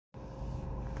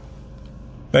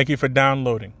Thank you for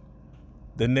downloading.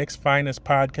 The Knicks Finest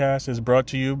podcast is brought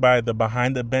to you by the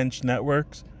Behind the Bench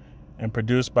Networks and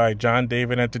produced by John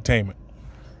David Entertainment.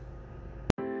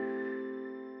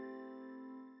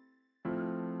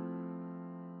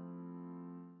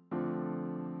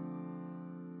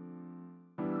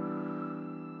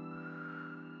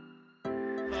 On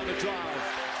the drive,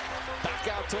 back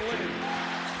out to Lynn.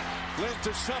 Lynn to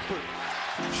Shumpert.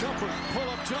 Shumpert,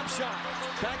 pull-up jump shot.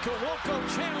 Back to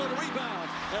Wilco, Chandler rebound.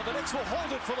 And the Knicks will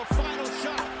hold it for the final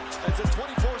shot as the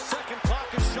 24-second clock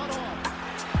is shut off.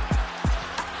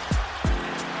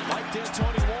 Mike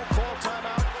D'Antoni won't call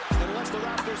timeout and let the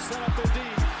Raptors set up their D.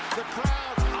 The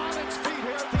crowd on its feet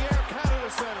here at the Air Canada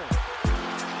Center.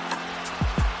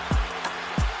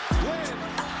 Lynn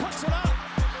puts it up.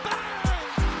 Bang!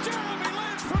 Jeremy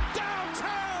Lin from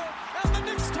downtown. And the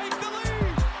Knicks take the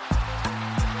lead.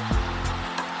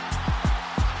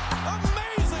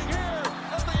 Amazing here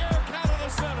at the Air Canada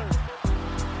Center.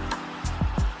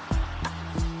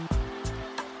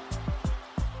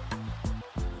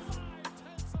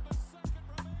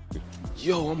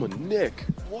 Yo, I'm a Knick.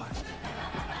 What?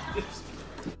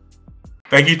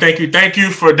 Thank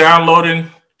you for downloading,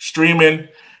 streaming,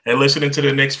 and listening to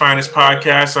the Knicks Finest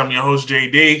podcast. I'm your host,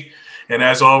 JD. And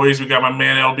as always, we got my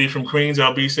man LB from Queens.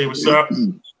 LB, say what's up.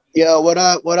 Yo, what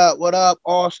up?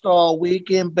 All-Star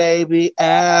Weekend, baby.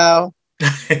 Al.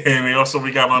 And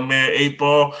we got my man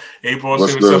 8Ball. 8Ball,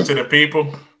 say what's up to the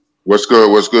people. What's good?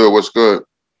 All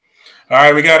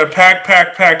right, we got a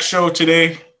pack show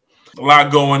today. A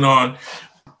lot going on.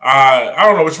 I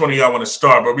don't know which one of y'all want to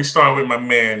start, but we start with my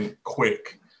man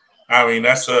Quick. I mean,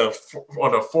 that's on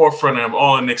the forefront of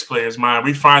all the Knicks players' mind.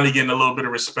 We finally getting a little bit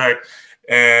of respect,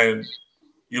 and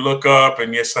you look up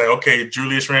and you're like, okay,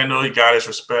 Julius Randle, he got his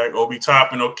respect. Obi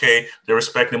Toppin, okay, they're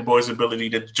respecting boys' ability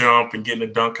to jump and get in the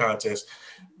dunk contest.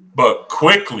 But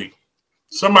Quickly,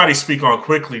 somebody speak on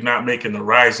Quickly not making the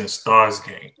Rising Stars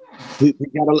game. We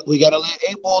gotta let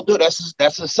 8Ball do it.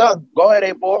 That's his son. Go ahead,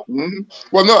 8Ball. Mm-hmm.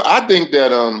 Well, no, I think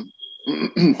that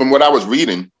from what I was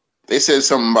reading, they said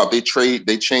something about they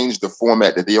changed the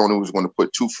format that they only was going to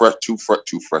put two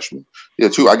freshmen. Yeah,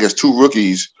 two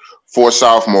rookies, 4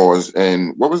 sophomores,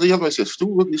 and what was the other one? It says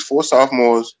 2 rookies, 4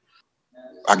 sophomores.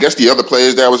 I guess the other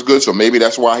players there was good, so maybe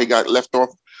that's why he got left off.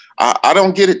 I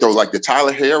don't get it though, like the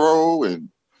Tyler Hero and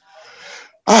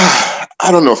I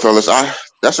don't know, fellas.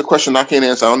 That's a question I can't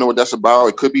answer. I don't know what that's about.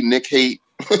 It could be Nick hate.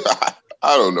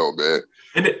 I don't know, man.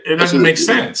 It doesn't make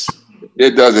sense.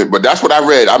 It doesn't, but that's what I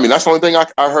read. I mean, that's the only thing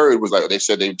I heard was like they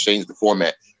said they changed the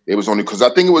format. It was only because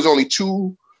I think it was only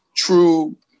 2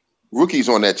 true rookies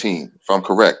on that team, if I'm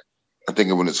correct. I think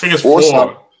it's 4.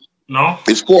 No?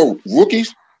 It's 4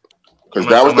 rookies? Because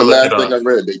that was the last thing I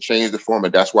read. They changed the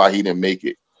format. That's why he didn't make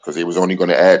it, because they was only going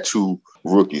to add 2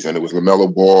 rookies, and it was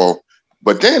LaMelo Ball.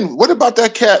 But then, what about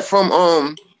that cat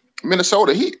from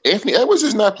Minnesota? Anthony Edwards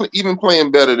is not even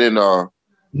playing better than. No,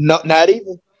 not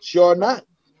even. Sure not.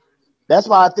 That's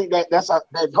why I think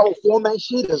that whole format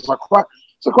shit is a crock.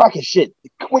 It's a crock of shit.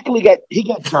 Quickly got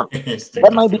jumped.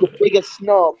 That might be the biggest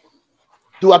snub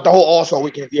throughout the whole All-Star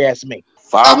Weekend, if you ask me.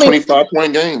 5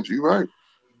 25-point games. You're right.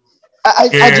 I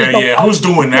just don't. Who's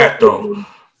doing that though?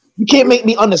 You can't make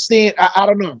me understand. I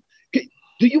don't know.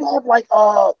 Do you have like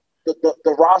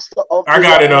the roster of? I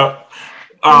got it up.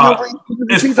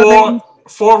 It's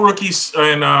 4 rookies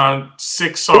and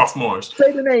 6 sophomores.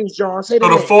 Say the names, John. So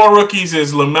the 4 rookies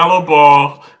is LaMelo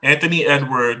Ball, Anthony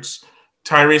Edwards,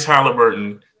 Tyrese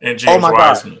Halliburton, and James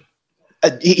Wiseman.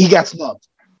 He got snubbed.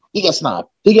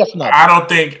 I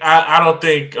don't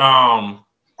think.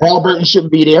 Halliburton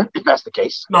shouldn't be there if that's the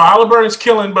case. No, Halliburton's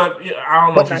killing, but I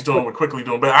don't know if he's doing what Quickly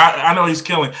doing. But I know he's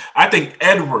killing. I think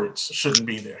Edwards shouldn't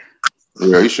be there.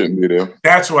 Yeah, he shouldn't be there.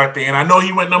 That's what I think. And I know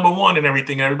he went number 1 and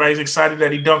everything. Everybody's excited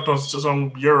that he dunked on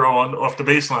some Euro off the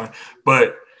baseline.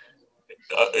 But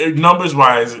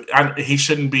numbers-wise, he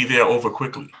shouldn't be there over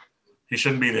Quickly. He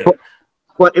shouldn't be there.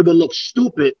 But it would look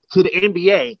stupid to the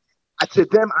NBA. To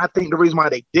them, I think the reason why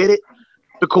they did it,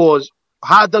 because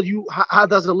how does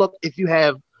it look if you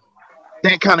have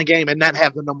that kind of game and not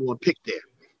have the number 1 pick there?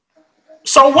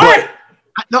 So what?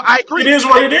 No, I agree. It is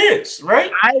what it is,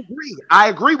 right? I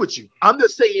agree with you. I'm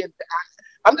just saying.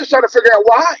 I'm just trying to figure out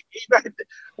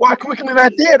why Quickly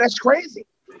not there. That's crazy.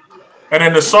 And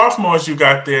then the sophomores you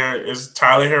got there is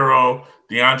Tyler Hero,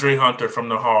 DeAndre Hunter from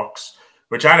the Hawks,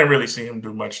 which I didn't really see him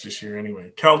do much this year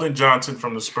anyway. Keldon Johnson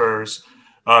from the Spurs,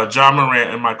 John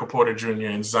Morant and Michael Porter Jr.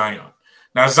 and Zion.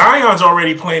 Now Zion's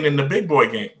already playing in the big boy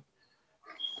game.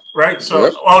 Right? So,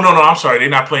 Yep. Oh, no, I'm sorry. They're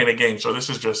not playing a game, so this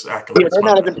is just accolades. Yeah, they're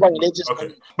not even playing. They just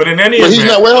okay. But in any But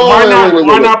event,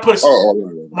 why not put...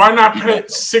 Oh, Why not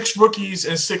put 6 rookies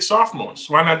and 6 sophomores?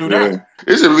 Why not do that? Yeah.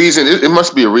 There's a reason. It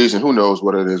must be a reason. Who knows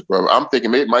what it is, bro? I'm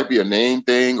thinking it might be a name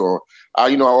thing, or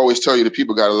I always tell you that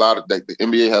people got a lot of the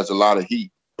NBA has a lot of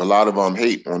heat, a lot of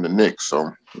hate on the Knicks. So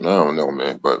I don't know,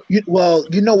 man. But you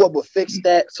know what would fix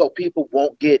that so people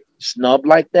won't get snubbed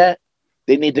like that?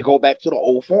 They need to go back to the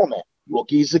old format: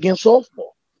 rookies against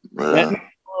sophomore. yeah.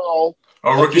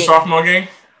 A rookie-sophomore game?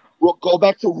 We'll go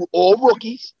back to all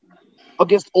rookies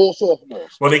against all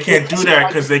sophomores. Well, they can't do that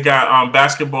because they got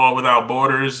basketball without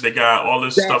borders. They got all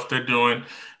this stuff they're doing,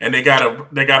 and they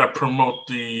gotta promote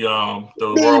the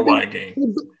worldwide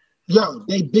game. Yo,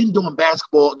 they've been doing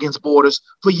basketball against borders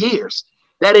for years.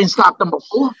 That didn't stop them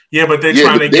before. Yeah, but they're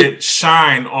trying to get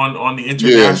shine on the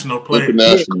international players.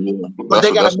 International, but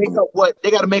they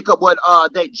gotta make up what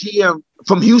that GM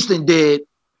from Houston did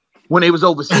when they was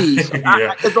overseas.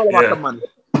 It's all about the money.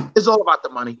 It's all about the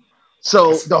money.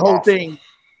 So the whole thing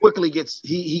quickly gets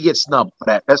he gets snubbed for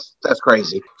that. That's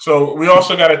crazy. So we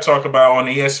also got to talk about on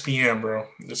ESPN, bro.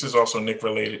 This is also Knick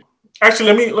related.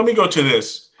 Actually, let me go to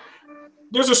this.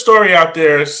 There's a story out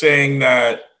there saying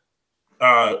that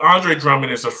Andre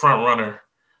Drummond is a front runner.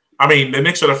 I mean, the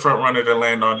Knicks are the front runner to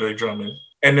land Andre Drummond.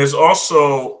 And there's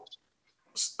also,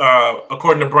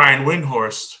 according to Brian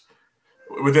Windhorst,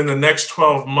 within the next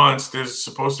 12 months, there's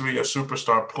supposed to be a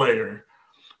superstar player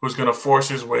who's going to force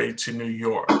his way to New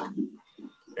York.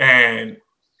 And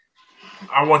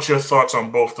I want your thoughts on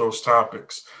both those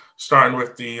topics, starting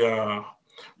with the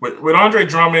with Andre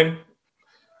Drummond.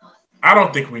 I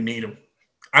don't think we need him.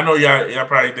 I know y'all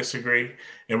probably disagree,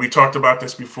 and we talked about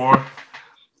this before.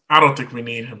 I don't think we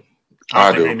need him.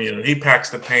 I don't think we need him. He packs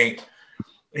the paint.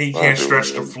 He can't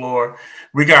stretch the floor.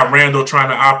 We got Randall trying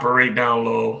to operate down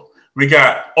low. We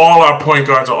got all our point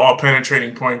guards are all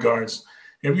penetrating point guards.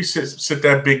 If you sit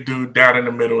that big dude down in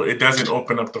the middle, it doesn't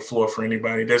open up the floor for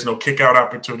anybody. There's no kick out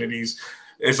opportunities.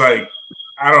 It's like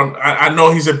I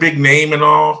know he's a big name and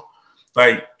all.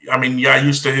 Like, I mean, y'all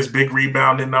used to his big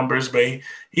rebounding numbers, but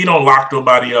he don't lock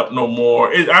nobody up no more.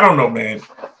 I don't know, man.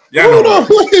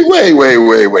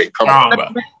 Wait. Come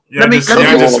on. Y'all just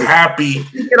happy.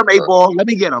 Let me get him, A-ball. Let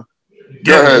me get him.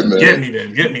 Get me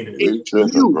then.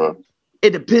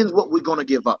 It depends what we're going to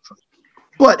give up for him.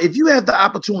 But if you have the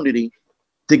opportunity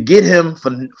to get him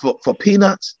for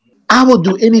peanuts, I will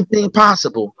do anything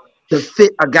possible to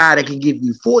fit a guy that can give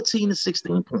you 14 to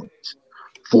 16 points,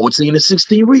 14 to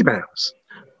 16 rebounds,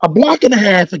 a block and a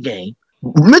half a game.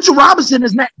 Mitchell Robinson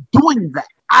is not doing that.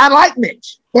 I like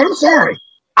Mitch, but I'm sorry.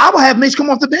 I will have Mitch come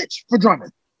off the bench for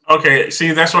Drummond. Okay,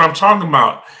 see, that's what I'm talking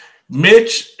about.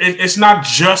 Mitch, it's not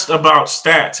just about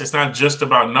stats. It's not just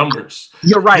about numbers.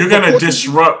 You're right. You're going to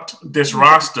disrupt this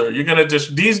roster. You're going to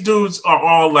these dudes are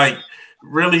all like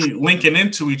really linking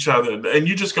into each other. And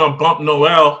you're just going to bump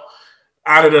Noel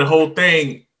out of the whole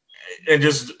thing and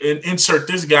just insert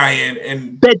this guy in.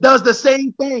 And that does the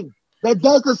same thing. That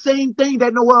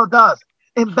Noel does.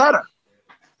 And better.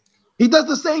 He does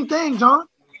the same thing, John.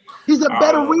 He's a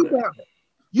better rebounder.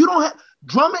 You don't have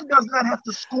Drummond does not have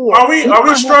to score. Are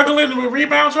we struggling with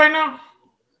rebounds right now?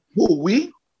 Who,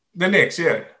 we? The Knicks,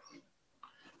 yeah.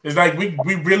 It's like we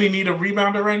really need a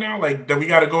rebounder right now? Like, that we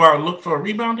got to go out and look for a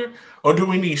rebounder? Or do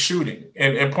we need shooting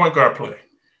and point guard play?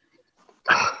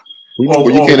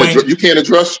 You can't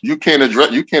address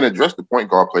the point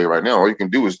guard play right now. All you can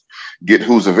do is get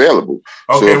who's available.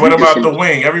 Okay, what about the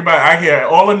wing? Everybody, I hear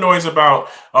all the noise about,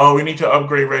 we need to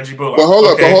upgrade Reggie Bullock. But hold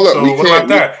up. So what about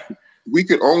that? We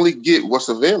could only get what's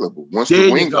available. Once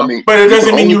the wing, but it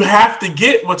doesn't mean you have to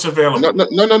get what's available.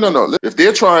 No. If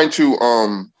they're trying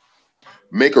to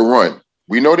make a run,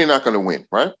 we know they're not going to win,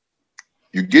 right?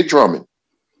 You get Drummond,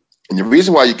 and the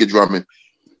reason why you get Drummond,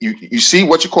 you see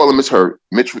what you call him is hurt.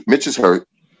 Mitch is hurt.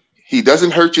 He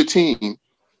doesn't hurt your team.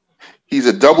 He's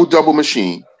a double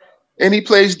machine, and he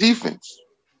plays defense.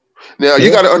 Now, you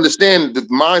got to understand the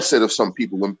mindset of some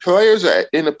people. When players are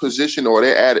in a position or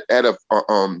they're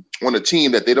on a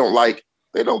team that they don't like,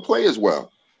 they don't play as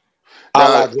well.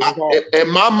 Now,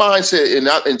 and my mindset,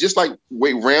 and just like the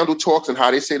way Randall talks and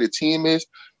how they say the team is,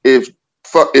 if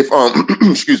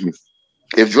excuse me,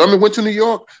 if Drummond went to New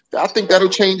York, I think that'll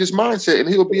change his mindset and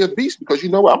he'll be a beast because you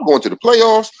know what? I'm going to the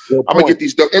playoffs. I'm gonna get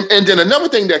these. And then another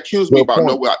thing that kills me about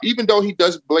Noel, even though he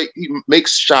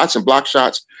makes shots and block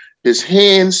shots, his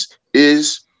hands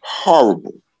is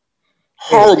horrible.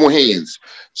 Horrible hands.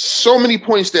 So many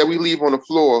points that we leave on the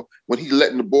floor when he's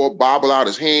letting the ball bobble out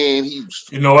his hand.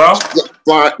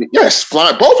 Flying.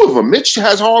 Both of them. Mitch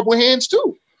has horrible hands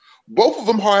too. Both of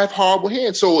them have horrible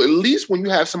hands. So at least when you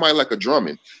have somebody like a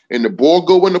Drummond and the ball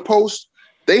go in the post,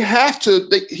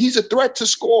 he's a threat to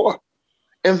score.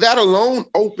 And that alone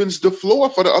opens the floor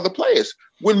for the other players.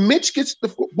 when Mitch gets the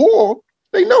ball,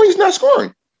 they know he's not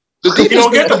scoring. The defense, he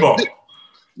don't get the ball.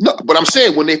 No, but I'm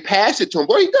saying when they pass it to him,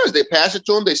 well, he does. They pass it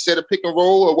to him. They set a pick and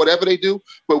roll or whatever they do.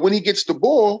 But when he gets the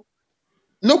ball,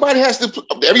 nobody has to.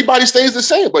 Everybody stays the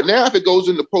same. But now if it goes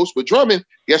in the post with Drummond,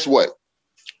 guess what?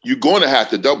 You're going to have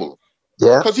to double him.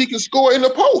 Yeah, because he can score in the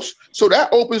post. So that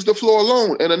opens the floor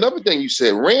alone. And another thing you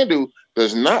said, Randle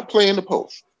does not play in the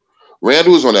post.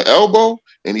 Randle is on the elbow,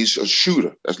 and he's a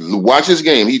shooter. Watch his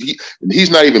game.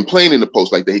 He's not even playing in the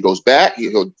post like that. He goes back.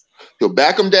 He'll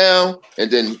back him down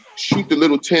and then shoot the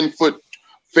little 10-foot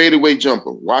fadeaway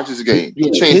jumper. Watch his game.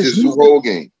 He changes his whole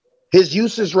game. His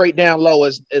usage rate down low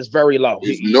is very low.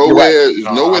 He's nowhere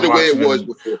the way it was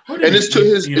before. And it's to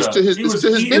his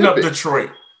eating up Detroit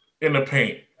in the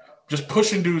paint. Just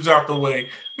pushing dudes out the way.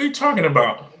 What are you talking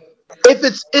about? If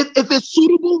it's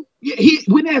suitable,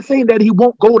 we're not saying that he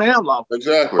won't go down low.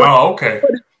 Exactly. Oh, okay.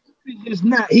 But it's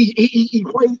not. He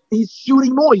plays. He's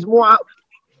shooting more. He's more out.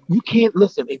 You can't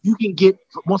listen. If you can get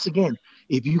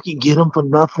him for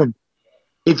nothing,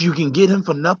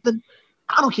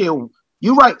 I don't care.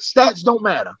 You're right. Stats don't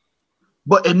matter.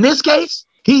 But in this case,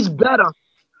 he's better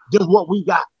than what we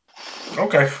got.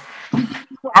 Okay.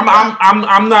 I'm not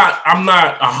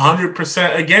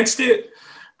 100% against it.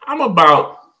 I'm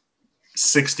about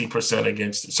 60%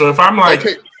 against it. So if I'm like,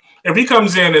 if he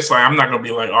comes in, it's like I'm not gonna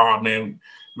be like, oh man,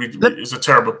 it's a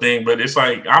terrible thing. But it's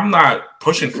like I'm not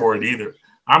pushing for it either.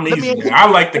 I'm easy. I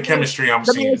like the chemistry I'm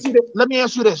seeing. Let me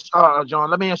ask you this, John.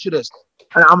 Let me ask you this.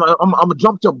 I'm gonna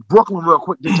jump to Brooklyn real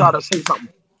quick to try to say something.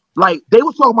 Like they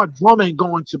were talking about Drummond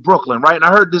going to Brooklyn, right? And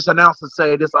I heard this announcer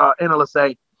say, this analyst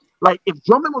say, like if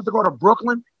Drummond was to go to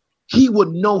Brooklyn, he would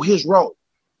know his role.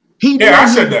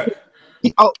 I said that.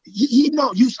 He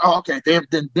know you. Oh, okay.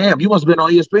 Damn, you must have been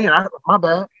on ESPN. My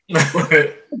bad.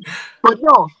 But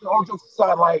no, on the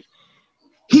side, like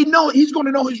he's going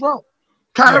to know his role.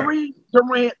 Kyrie,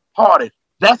 Durant, Harden.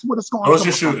 That's what it's going to be. Those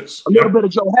are shooters. A little bit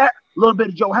of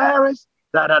Joe Harris.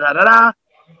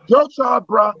 Yo, child,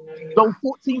 bro. Those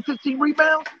 14, 15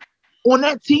 rebounds on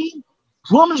that team.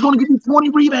 Drummond's going to give you 20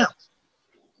 rebounds.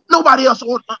 Nobody else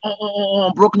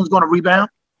on Brooklyn's going to rebound.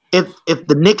 If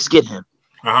the Knicks get him,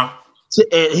 and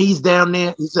he's down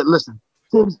there, he said, "Listen,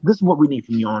 Tibbs, this is what we need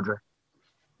from you, Andre.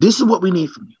 This is what we need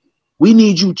from you. We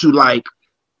need you to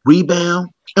rebound,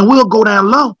 and we'll go down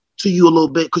low to you a little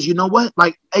bit because you know what?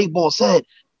 Like A-Ball said,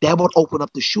 that would open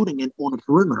up the shooting on the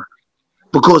perimeter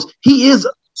because he is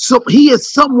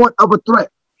somewhat of a threat.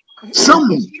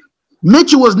 Someone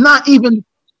Mitchell is not even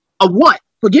a what?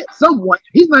 Forget somewhat.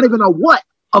 He's not even a what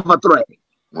of a threat.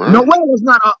 Right. Noel was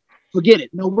not a. Forget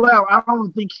it. Noel, I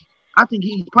think he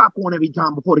eats popcorn every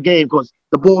time before the game because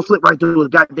the ball slipped right through his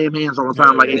goddamn hands all the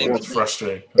time. It's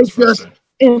frustrating. It's just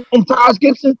and Taj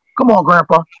Gibson. Come on,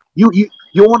 Grandpa. You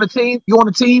on the team? You on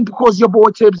the team because your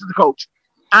boy Tibbs is the coach.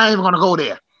 I ain't gonna go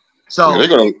there. So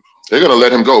they're gonna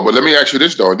let him go. But let me ask you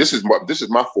this though. This is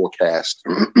my forecast.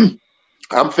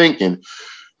 I'm thinking,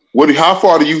 how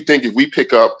far do you think if we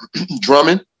pick up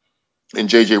Drummond and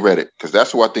JJ Redick? Because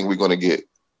that's what I think we're gonna get.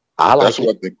 That's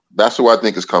what I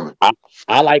think is coming.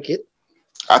 I like it.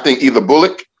 I think either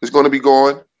Bullock is going to be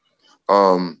going.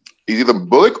 Either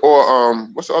Bullock or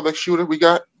what's the other shooter we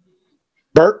got?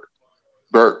 Burke.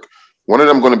 One of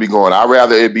them going to be going. I'd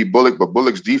rather it be Bullock, but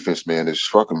Bullock's defense, man, is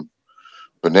fucking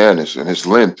bananas, and his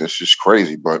length is just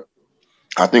crazy. But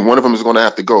I think one of them is going to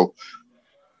have to go.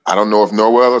 I don't know if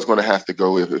Noel is going to have to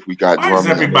go if we got Drummond. Why is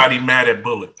everybody mad at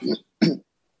Bullock?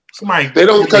 They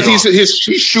don't because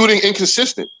he's shooting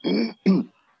inconsistent.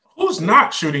 Who's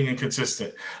not shooting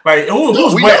inconsistent? Like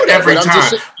who's wet every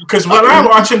time? Because when I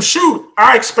watch him shoot,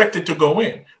 I expect it to go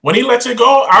in. When he lets it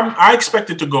go, I expect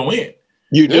it to go in.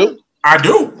 You do? I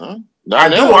do. I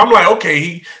do. I'm like,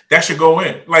 okay, that should go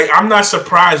in. Like I'm not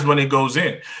surprised when it goes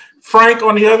in. Frank,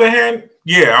 on the other hand,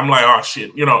 yeah, I'm like, oh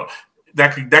shit,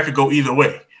 that could go either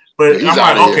way. But I'm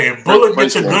like, okay, if Bullock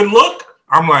gets a good look,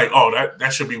 I'm like, oh,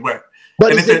 that should be wet.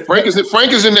 But Frank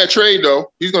is in that trade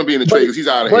though. He's going to be in the trade because he's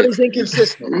out of here. But he's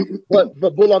inconsistent.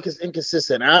 but Bullock is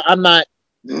inconsistent. I'm not.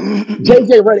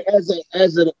 JJ Redick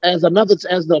as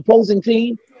the opposing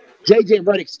team. JJ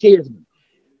Redick scares me.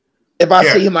 If I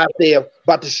see him out there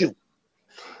about to shoot,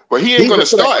 but he ain't going to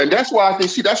start, and that's why I think.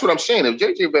 See, that's what I'm saying. If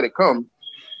JJ Redick comes,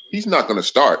 he's not going to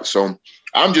start. So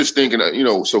I'm just thinking,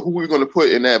 so who are we going to put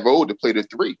in that role to play the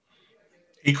three?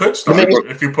 He could start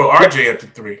if you put RJ at the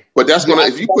three. But that's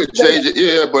if you put JJ,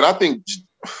 yeah. But I think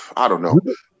I don't know.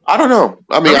 I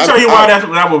mean, let me tell you why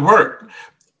that would work.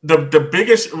 The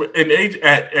biggest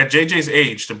at JJ's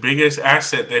age, the biggest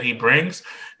asset that he brings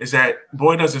is that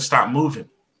boy doesn't stop moving.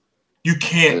 You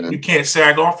can't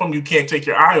sag off him. You can't take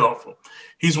your eye off him.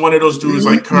 He's one of those dudes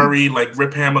like Curry, like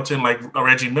Rip Hamilton, like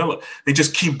Reggie Miller. They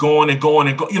just keep going and going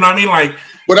and go. You know what I mean? Like,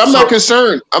 but I'm not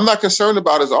concerned. I'm not concerned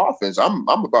about his offense. I'm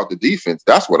about the defense.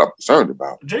 That's what I'm concerned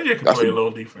about. JJ can play a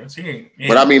little defense. He ain't.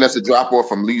 But I mean, that's a drop off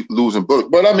from losing Bullock.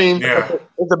 But I mean,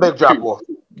 it's a big drop off.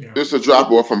 Yeah. It's a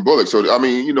drop off from Bullock. So I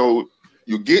mean, you know,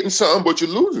 you're getting something, but you're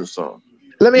losing something.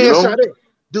 Let me ask you this: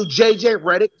 do JJ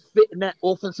Redick fit in that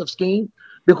offensive scheme?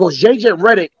 Because JJ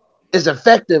Redick is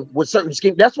effective with certain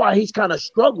schemes. That's why he's kind of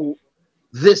struggled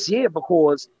this year,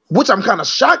 because which I'm kind of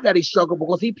shocked that he struggled,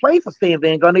 because he played for Stan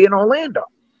Van Gundy in Orlando.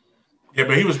 Yeah,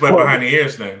 but he was behind the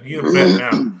ears then. He's a vet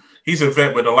now. He's a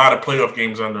vet with a lot of playoff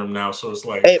games under him now. So it's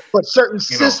like, but certain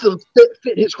systems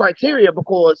fit his criteria,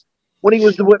 because when he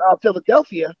was with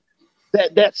Philadelphia,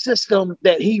 that system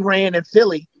that he ran in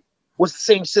Philly was the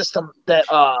same system that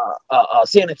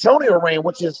San Antonio ran,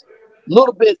 which is a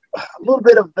little bit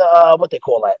of the what they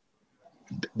call that,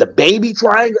 the baby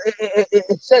triangle.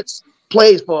 It sets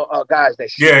plays for guys that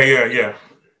shoot. Yeah.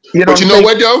 But you know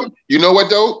what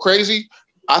though? Crazy.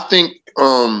 I think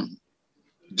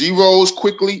D Rose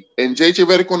quickly and JJ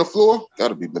Redick on the floor,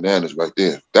 that'll be bananas right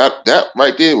there. That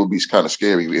right there would be kind of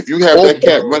scary. If you have that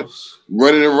cat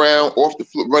running around off the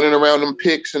floor, running around them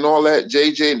picks and all that,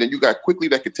 JJ, and then you got quickly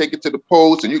that could take it to the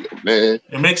post, and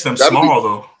it makes them small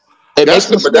though. It makes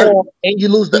them small, and you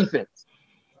lose defense.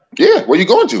 Yeah, well, you're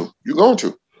going to.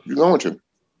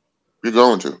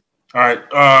 All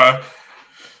right,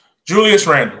 Julius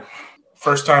Randle,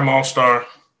 first-time All-Star,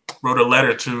 wrote a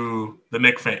letter to the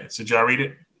Knicks fans. Did y'all read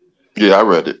it? Yeah, I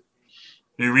read it.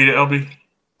 Did you read it, LB?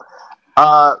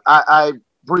 I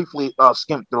briefly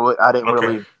skimmed through it. I didn't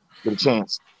really get a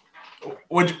chance.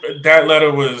 That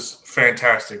letter was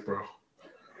fantastic, bro.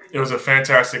 It was a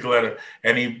fantastic letter.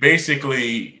 And he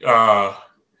basically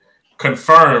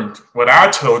confirmed what I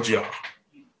told y'all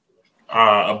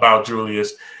about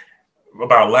Julius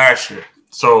about last year.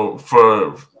 So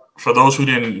for those who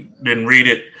didn't read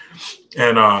it,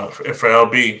 and for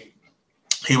LB,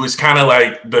 he was kind of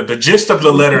like the gist of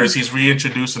the letter is he's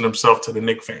reintroducing himself to the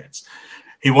Knicks fans.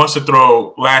 He wants to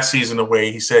throw last season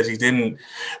away. He says he didn't,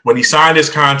 when he signed his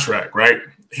contract, right?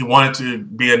 He wanted to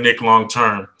be a Knick long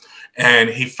term, and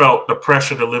he felt the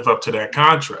pressure to live up to that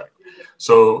contract.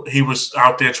 So he was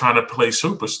out there trying to play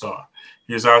superstar.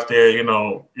 He was out there,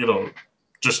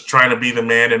 just trying to be the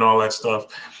man and all that stuff.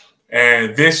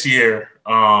 And this year,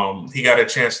 he got a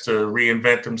chance to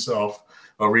reinvent himself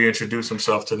or reintroduce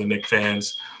himself to the Knicks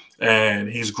fans. And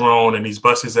he's grown and he's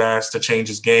bust his ass to change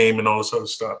his game and all this other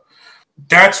stuff.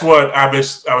 That's what I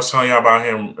was telling you about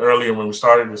him earlier when we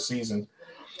started the season.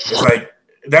 It's like,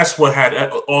 that's what had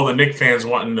all the Knicks fans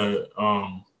wanting to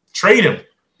trade him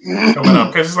coming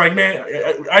up. Because it's like, man,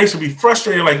 I used to be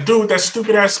frustrated. Like, dude, that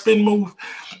stupid ass spin move.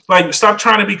 Like, stop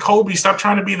trying to be Kobe. Stop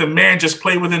trying to be the man. Just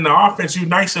play within the offense. You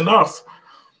nice enough.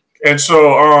 And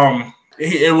so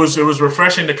it was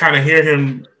refreshing to kind of hear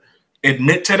him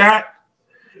admit to that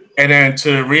and then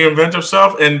to reinvent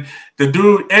himself. And the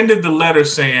dude ended the letter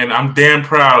saying, "I'm damn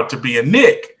proud to be a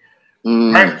Knick."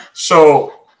 Right?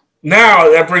 So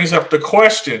now that brings up the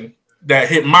question that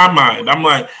hit my mind. I'm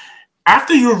like,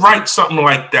 after you write something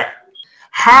like that,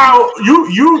 how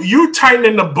you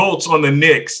tightening the bolts on the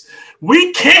Knicks?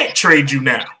 We can't trade you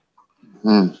now.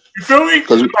 You feel me?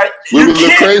 Because like, we would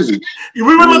look crazy.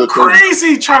 We would look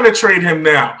crazy trying to trade him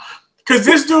now. Because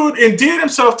this dude endeared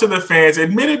himself to the fans,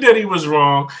 admitted that he was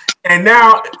wrong, and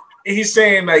now he's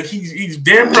saying like he's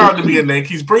damn proud to be a Knick.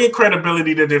 He's bringing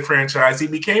credibility to the franchise. He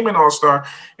became an All-Star,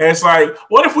 and it's like,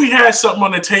 what if we had something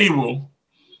on the table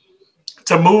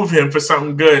to move him for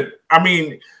something good? I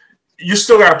mean, you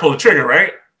still got to pull the trigger,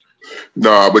 right?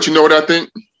 No, but you know what I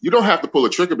think? You don't have to pull a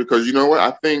trigger because you know what?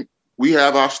 I think we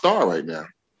have our star right now.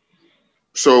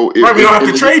 So we don't have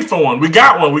to trade for one. We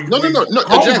got one. No.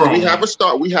 Exactly. We have a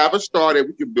star. We have a star that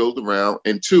we can build around.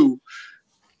 And two,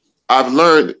 I've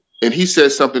learned, and he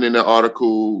said something in the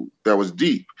article that was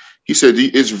deep. He said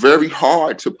it's very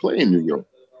hard to play in New York.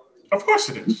 Of course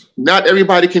it is. Not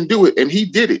everybody can do it, and he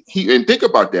did it. And think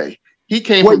about that. He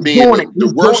came from being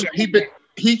the worst.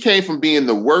 He came from being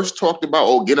the worst talked about.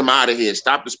 Oh, get him out of here!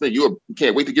 Stop the spin. You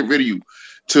can't wait to get rid of you.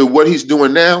 To what he's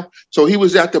doing now. So he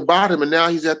was at the bottom, and now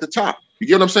he's at the top. You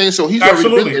get what I'm saying? So he's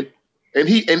Absolutely. already been,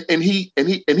 and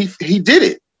he did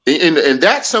it, and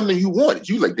that's something you wanted.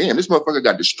 You like, damn, this motherfucker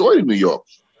got destroyed in New York.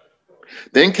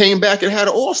 Then came back and had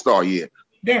an All-Star year.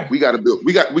 Yeah, we got to build.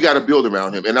 We got to build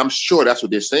around him, and I'm sure that's what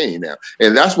they're saying now.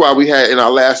 And that's why we had in our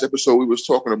last episode we was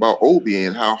talking about Obi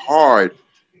and how hard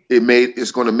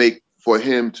it's going to make for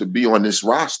him to be on this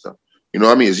roster. You know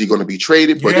what I mean? Is he going to be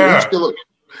traded? But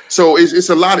So it's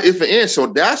a lot of if and ands. So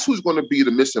that's who's going to be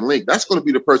the missing link. That's going to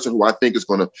be the person who I think is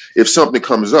going to, if something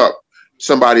comes up,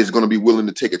 somebody's going to be willing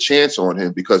to take a chance on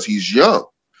him because he's young.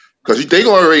 Because they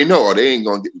already know, or they ain't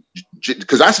going to get.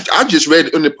 Because I just read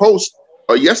in the post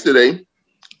yesterday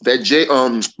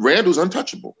that Randall's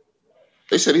untouchable.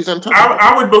 They said he's untouchable.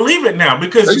 I would believe it now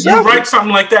because you write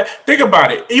something like that. Think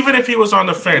about it. Even if he was on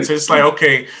the fence, it's like,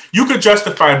 okay, you could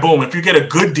justify, boom, if you get a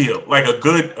good deal, like a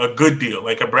good deal,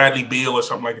 like a Bradley Beal or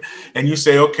something like that, and you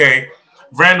say, okay,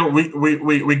 Randall,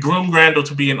 we groomed Randall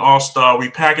to be an all-star. We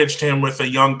packaged him with a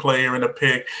young player and a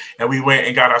pick, and we went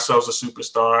and got ourselves a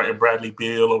superstar and Bradley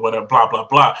Beal or whatever, blah, blah,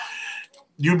 blah.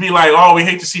 You'd be like, oh, we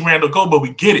hate to see Randall go, but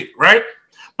we get it, right?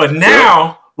 But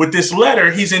now with this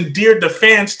letter, he's endeared the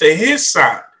fans to his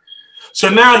side. So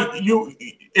now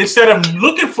instead of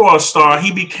looking for a star,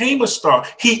 he became a star.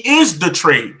 He is the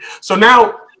trade. So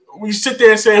now we sit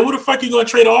there and say, who the fuck are you going to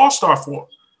trade an all-star for?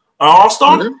 An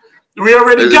all-star? Mm-hmm. We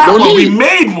already got one. We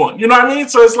made one. You know what I mean?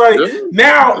 So it's like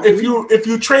now if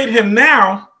you trade him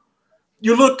now,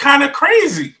 you look kind of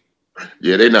crazy.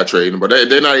 Yeah, they're not trading, but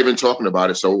they're not even talking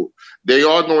about it. So they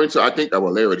are going to, I think that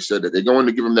Larry already said that they're going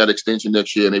to give him that extension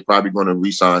next year and they're probably going to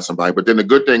re-sign somebody. But then the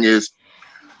good thing is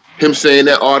him saying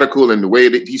that article and the way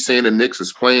that he's saying the Knicks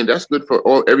is playing, that's good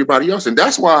for everybody else. And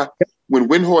that's why when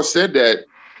Windhorst said that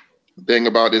thing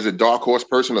about there's a dark horse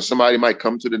person or somebody might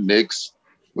come to the Knicks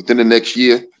within the next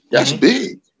year, that's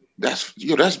big. That's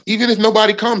even if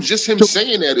nobody comes, just him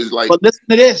saying that is like. But listen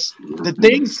to this. The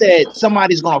thing said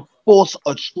somebody's going to force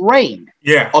a trade.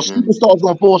 Yeah. A superstar's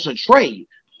going to force a trade.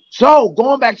 So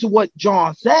going back to what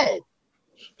John said,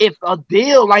 if a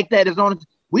deal like that is on,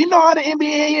 we know how the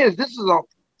NBA is. This is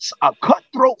a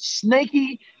cutthroat,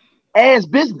 snaky ass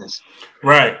business.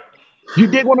 Right. You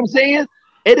dig what I'm saying?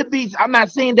 I'm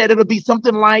not saying that it'll be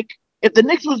something like if the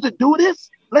Knicks was to do this,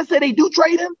 let's say they do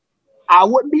trade him, I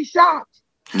wouldn't be shocked.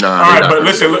 Nah, all right, but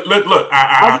listen, look,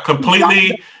 I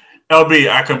completely, LB,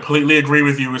 I completely agree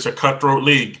with you. It's a cutthroat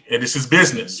league, and this is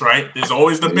business, right? There's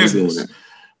always the business.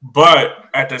 But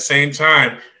at the same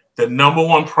time, the number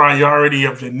one priority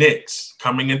of the Knicks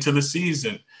coming into the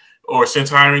season or since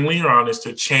hiring Leon is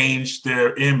to change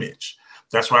their image.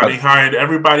 That's why they hired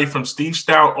everybody from Steve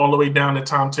Stout all the way down to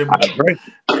Tom Thibodeau.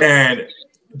 And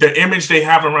the image they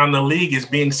have around the league is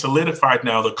being solidified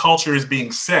now. The culture is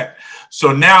being set.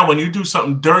 So now when you do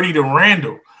something dirty to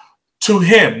Randall, to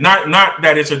him, not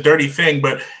that it's a dirty thing,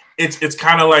 but it's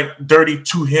kind of like dirty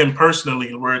to him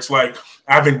personally, where it's like,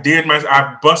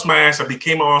 I bust my ass, I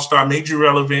became an all-star, made you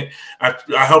relevant,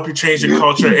 I helped you change the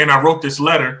culture, and I wrote this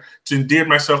letter to endear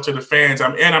myself to the fans.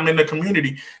 I'm in the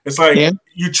community. It's like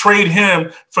you trade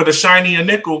him for the shiny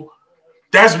nickel.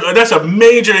 That's a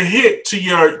major hit to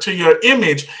your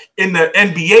image in the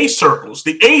NBA circles.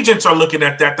 The agents are looking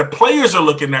at that. The players are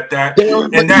looking at that,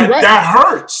 and that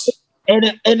hurts. And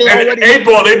they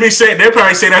probably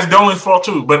say that's Dolan's fault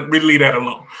too, but we leave that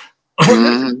alone.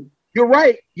 You're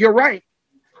right.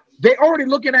 They already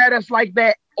looking at us like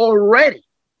that already.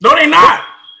 No, they're not.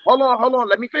 Hold on.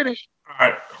 Let me finish. All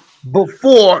right.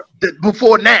 Before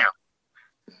now,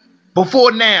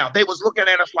 they was looking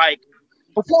at us like.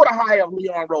 Before the hire of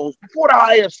Leon Rose, before the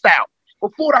hire of Stout,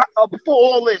 before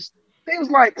all this, they was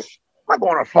like, I'm not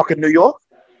going to fucking New York.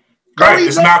 Right,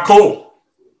 it's not cool.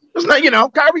 It's not,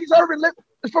 Kyrie Irving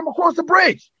is from across the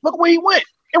bridge. Look where he went.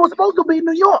 It was supposed to be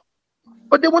New York,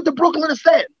 but they went to Brooklyn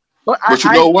instead. But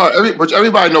you know what?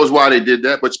 Everybody knows why they did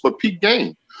that, but peak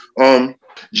game.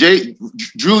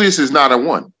 Julius is not a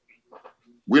one.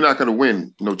 We're not going to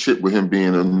win no chip with him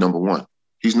being a number one.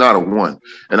 He's not a one.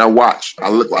 And I watch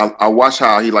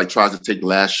how he like tries to take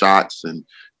last shots, and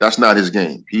that's not his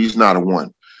game. He's not a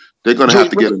one. They're going to have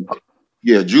to get him.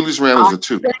 Yeah, Julius Randle's a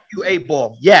two. Thank you,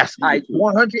 8-ball. Yes, I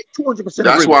 200%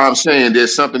 That's why I'm saying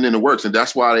there's something in the works, and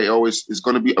that's why it's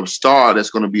going to be a star that's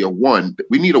going to be a one.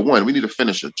 We need a one. We need a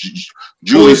finisher.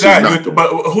 Julius is that?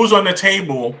 But who's on the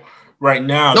table right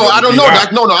now? No, I don't know.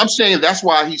 No, I'm saying that's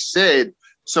why he said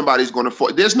somebody's going to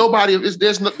fall. There's no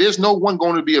one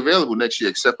going to be available next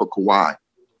year except for Kawhi.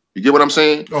 You get what I'm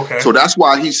saying? Okay. So that's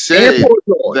why he said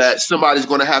that somebody's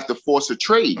going to have to force a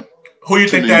trade. Who do you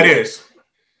think that is?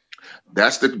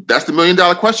 That's the $1 million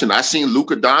question. I seen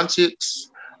Luka Doncic.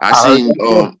 I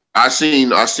seen.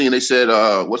 They said,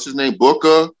 what's his name?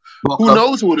 Booker. Who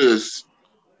knows who it is?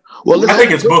 Well, I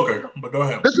think it's Booker. But go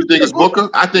ahead. You think it's Booker?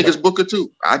 I think it's Booker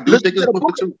too. I do think it's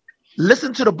Booker too.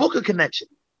 Listen to the Booker connection,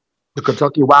 the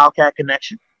Kentucky Wildcat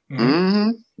connection.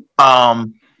 Mm-hmm.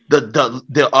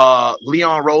 The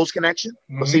Leon Rose connection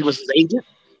because he was his agent.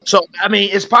 So I mean,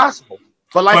 it's possible.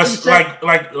 But I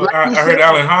heard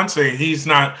Alan Hahn say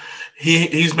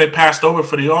he's been passed over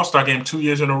for the All-Star game 2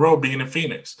 years in a row being in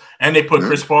Phoenix. And they put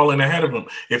Chris Paul in ahead of him.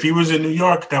 If he was in New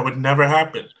York, that would never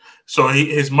happen. So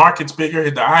his market's bigger.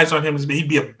 The eyes on him he'd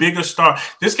be a bigger star.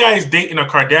 This guy is dating a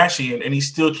Kardashian, and he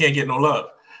still can't get no love.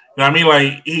 You know what I mean?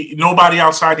 Like nobody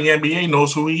outside the NBA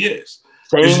knows who he is.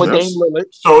 Same with Dame Lillard.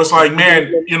 So it's like,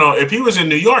 man, you know, if he was in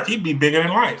New York, he'd be bigger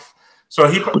than life. So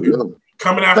he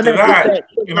coming after that.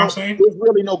 You know what I'm saying? There's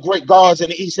really no great guards in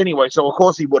the East anyway, so of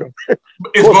course he would have.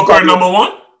 Is Booker number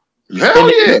one? Hell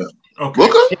yeah. Okay.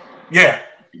 Booker? Yeah.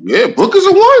 Yeah, Booker's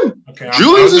a one. Okay.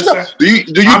 Julius is not. Do you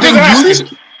think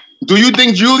Julius? Do you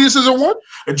think Julius is a one?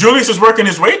 Julius is working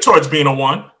his way towards being a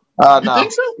one. You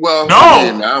think so? Well,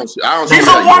 no. Man, I don't he's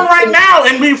a one right now,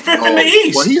 and we're fifth in the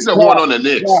East. Well, he's a one on the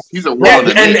Knicks. He's a one on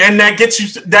the Knicks, and that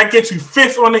gets you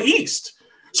fifth on the East.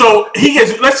 So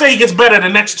let's say he gets better the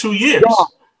next 2 years.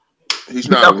 He's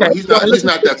not. Okay. He's not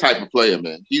that type of player,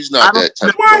 man. He's not that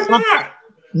type. Why not?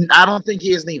 I don't think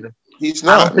he is neither. He's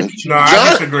not. No, John,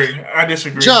 I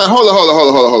disagree. John, hold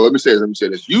on. Let me say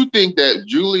this. You think that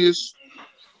Julius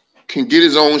can get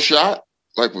his own shot,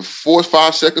 like with 4 or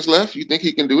 5 seconds left? You think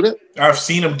he can do that? I've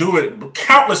seen him do it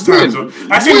countless times.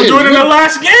 I've seen him do it in the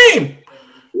last game.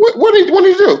 What did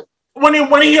he do? When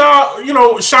he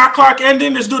shot clock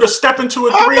ending, this dude to step into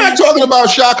a three. I'm not talking about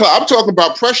shot clock. I'm talking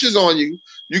about pressures on you.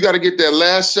 You got to get that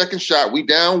last second shot. We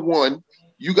down 1.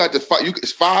 You got to fight.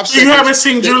 It's 5 seconds. You haven't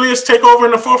seen Julius take over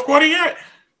in the fourth quarter yet?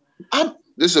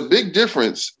 There's a big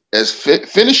difference as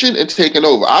finishing and taking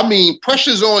over. I mean,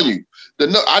 pressure's on you.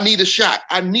 I need a shot.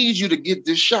 I need you to get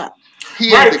this shot.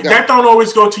 Right. That don't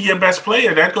always go to your best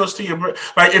player. That goes to your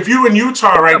like. If you're in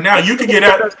Utah right now, you can get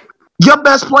out. Your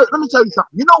best player. Let me tell you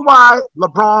something. You know why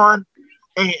LeBron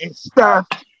and Steph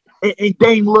and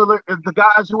Dame Lillard is the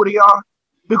guys who they are?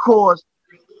 Because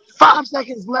 5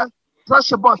 seconds left,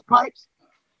 pressure bust pipes,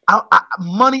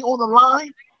 money on the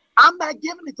line. I'm not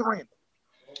giving it to Randall.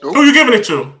 Who you giving it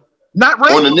to? Not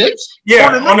Randall. On the Knicks?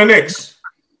 Yeah, on the Knicks.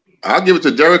 I'll give it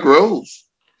to Derrick Rose.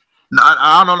 No,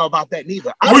 I don't know about that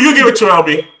neither. Who you give it to,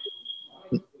 LB?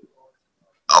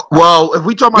 Well, if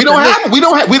we talk about we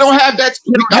don't have that.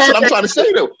 That's what I'm trying to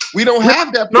say though. We don't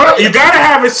have that. No, you gotta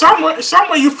have it somewhere.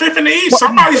 Somewhere you fifth in the East.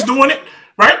 Somebody's doing it,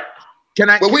 right?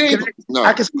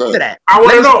 I can speak to that. I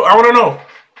want to know.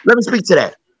 Let me speak to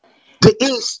that. The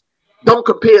East don't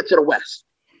compare to the West,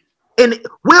 and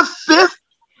we're fifth.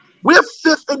 We're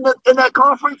fifth in that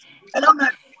conference, and I'm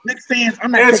not Knicks fans.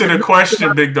 I'm not. Answer the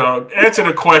question, big dog. Answer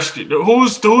the question.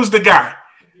 Who's the guy?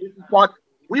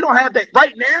 We don't have that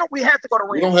right now. We have to go to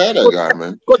Randall. We don't have that guy,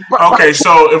 man. Okay,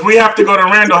 so if we have to go to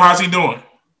Randall, how's he doing?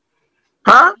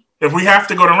 Huh? If we have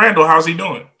to go to Randall, how's he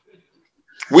doing?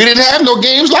 We didn't have no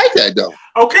games like that, though.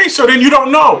 Okay, so then you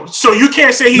don't know. So you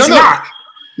can't say he's not.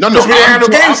 No. We didn't have no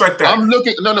games like that. I'm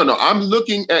looking. No. I'm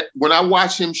looking at when I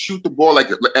watch him shoot the ball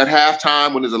like at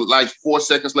halftime when there's like 4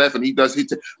 seconds left, and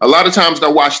a lot of times I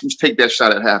watch him take that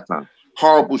shot at halftime.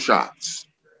 Horrible shots.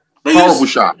 Horrible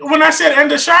shot. When I said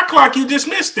end the shot clock, you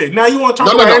dismissed it. Now you want to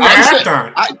talk about end the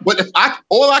halftime. But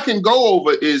all I can go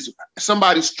over is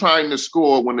somebody's trying to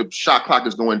score when the shot clock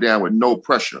is going down with no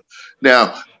pressure.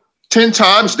 Now, 10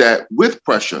 times that with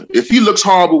pressure. If he looks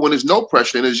horrible when there's no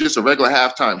pressure and it's just a regular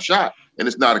halftime shot and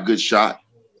it's not a good shot,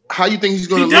 how you think he's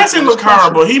going to look? He doesn't look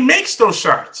horrible. He makes those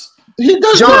shots. He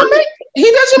doesn't make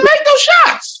those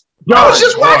shots. I was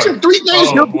just watching 3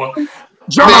 games.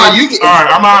 John, all right,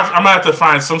 I'm gonna have to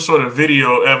find some sort of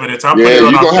video evidence. I'll put it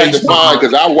on our Facebook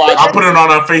group. I'll put it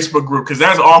on our Facebook group because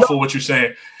that's awful what you're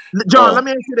saying. John, let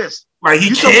me ask you this: like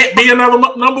he can't be another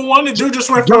number one. The dude just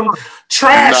went from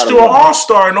trash to an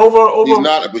all-star and over. He's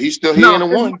not, but he's still here in a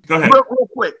one. Go ahead, real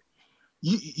quick.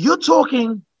 You're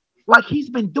talking like he's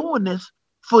been doing this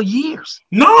for years.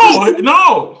 No.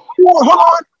 Hold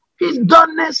on, he's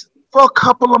done this for a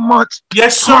couple of months.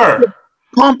 Yes, sir.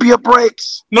 Pump your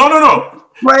brakes. No.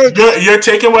 You're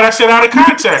taking what I said out of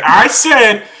context. I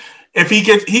said if he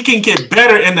can get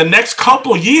better in the next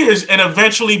couple years and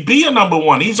eventually be a number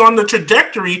one. He's on the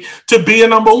trajectory to be a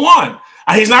number one.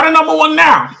 He's not a number one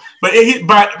now, but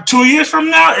by 2 years from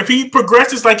now, if he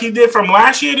progresses like he did from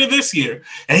last year to this year,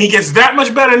 and he gets that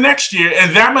much better next year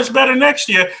and that much better next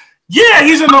year, yeah,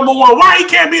 he's a number one. Why he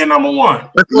can't be a number one?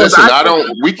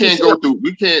 Listen, we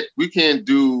can't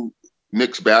do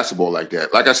Knicks basketball like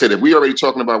that. Like I said, if we already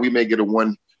talking about we may get a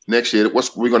one next year,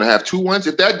 we're going to have 2 1s.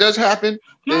 If that does happen,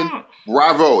 then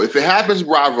bravo. If it happens,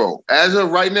 bravo. As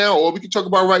of right now, or we can talk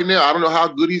about right now, I don't know how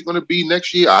good he's going to be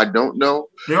next year. I don't know.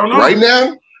 You don't know.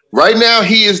 Right now,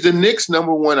 he is the Knicks'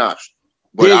 number 1 option.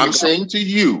 But I'm saying to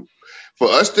you, for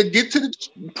us to get to the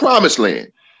promised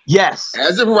land, yes.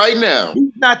 As of right now,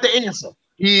 he's not the answer.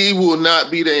 He will not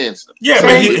be the answer. Yeah,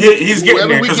 but he's getting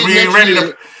there because we ain't ready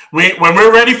to. When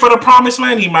we're ready for the promised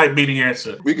land, he might be the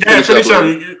answer. We can finish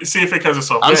up. See if it cuts us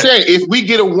off. I'm saying if we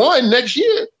get a 1 next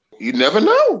year, you never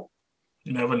know.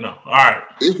 You never know. All right.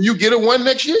 If you get a 1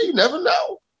 next year, you never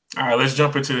know. All right, let's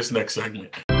jump into this next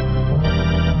segment.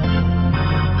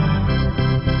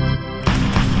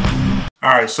 All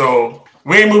right, so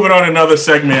we ain't moving on to another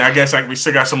segment. I guess we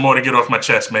still got some more to get off my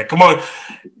chest, man. Come on.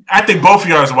 I think both of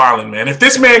y'all is wilding, man. If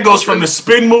this man goes from the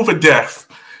spin move of death,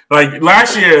 like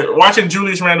last year, watching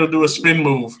Julius Randle do a spin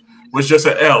move was just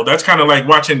an L. That's kind of like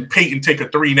watching Peyton take a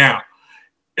 3 now.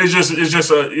 It's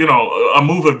just a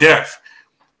move of death.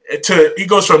 He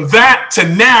goes from that to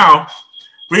now,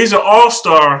 where he's an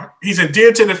all-star. He's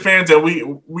endeared to the fans that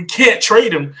we can't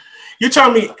trade him. You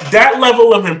tell me that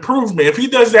level of improvement, if he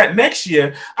does that next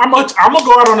year, I'm gonna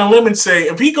go out on a limb and say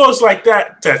if he goes like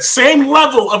that same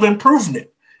level of improvement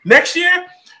next year,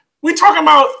 we talking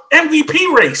about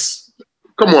MVP race.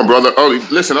 Come on, brother. Oh,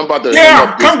 listen, I'm about to.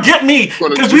 Yeah, come get me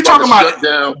because we talking about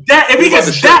that. If he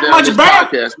gets that much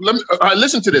better, let me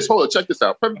listen to this. Hold on, check this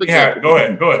out. Perfect example.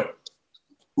 Yeah, go ahead.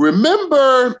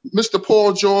 Remember Mr.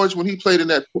 Paul George when he played in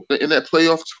that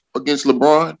playoffs against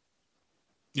LeBron?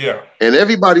 Yeah. And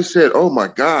everybody said, "Oh my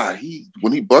God,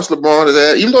 when he bust LeBron his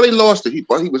ass, even though they lost it, he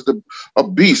was a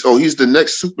beast. Oh, he's the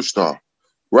next superstar."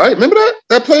 Right? Remember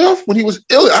that playoff when he was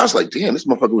ill? I was like, "Damn, this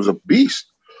motherfucker was a beast."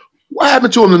 What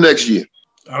happened to him the next year?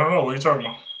 I don't know. What are you talking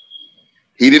about?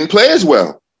 He didn't play as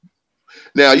well.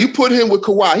 Now you put him with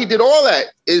Kawhi. He did all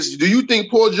that. Do you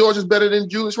think Paul George is better than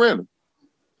Julius Randle?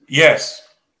 Yes.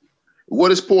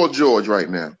 What is Paul George right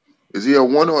now? Is he a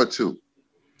 1 or a 2?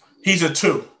 He's a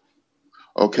 2.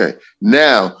 Okay.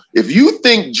 Now, if you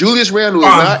think Julius Randle is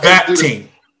on not that team,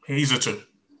 he's a 2.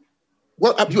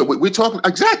 Well, we're talking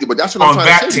exactly, but that's what I'm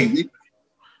trying to say. Team.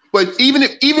 But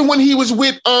even when he was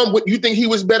with what you think he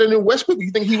was better than Westbrook?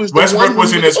 You think he was Westbrook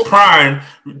was in his prime,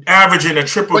 averaging a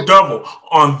triple-double.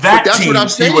 On that team,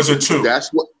 he was a 2.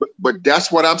 But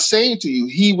that's what I'm saying to you.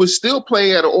 He was still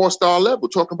playing at an all-star level.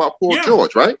 Talking about Paul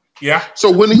George, right? Yeah.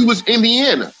 So when he was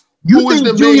Indiana, you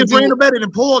think Julius Randle better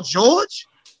than Paul George?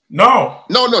 No.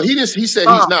 He said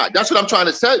he's not. That's what I'm trying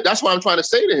to say. That's what I'm trying to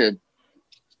say to him.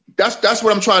 That's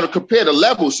what I'm trying to compare the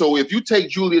level. So if you take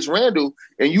Julius Randle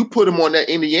and you put him on that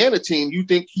Indiana team, you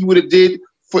think he would have did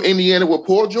for Indiana what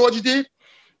Paul George did?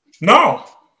 No.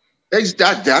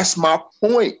 That's my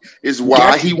point. Is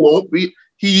why he won't be.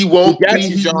 He's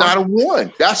not a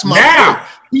 1. That's my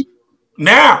point.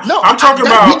 No, I'm talking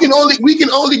about. We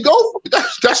can only go.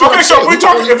 That's okay. So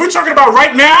if we're talking about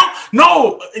right now,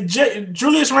 no,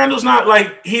 Julius Randle's not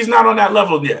he's not on that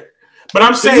level yet. But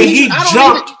I'm saying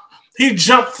he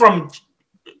jumped from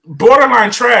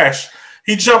borderline trash.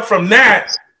 He jumped from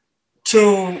that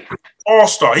to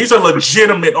all-star. He's a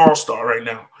legitimate all-star right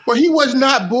now. Well, he was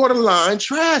not borderline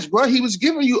trash, bro. He was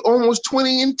giving you almost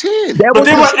 20 and 10. But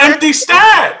they were empty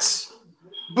stats.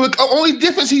 But the only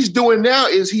difference he's doing now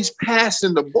is he's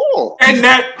passing the ball. And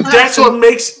that's what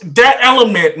that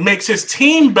element makes his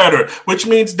team better, which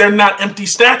means they're not empty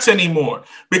stats anymore.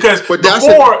 Because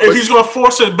if he's going to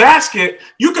force a basket,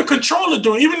 you can control the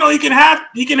dude. Even though he can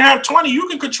have 20, you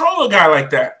can control a guy like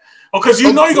that. Because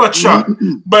you're going to chuck.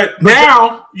 But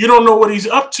now you don't know what he's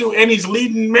up to, and he's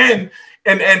leading men.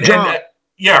 And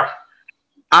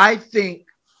I think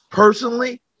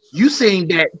personally, you saying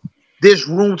that there's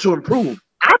room to improve.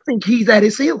 I think he's at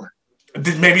his ceiling.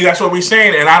 Maybe that's what we're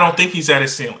saying, and I don't think he's at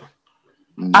his ceiling.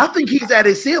 I think he's at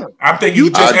his ceiling. I think he's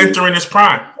just entering his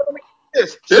prime.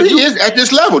 Yes. So he is at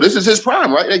this level. This is his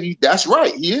prime, right? That's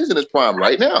right. He is in his prime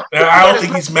right now. I don't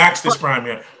think he's maxed his prime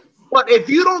yet. But if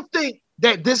you don't think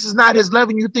that this is not his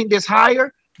level, you think this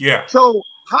higher? Yeah. So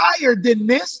higher than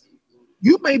this,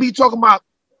 you may be talking about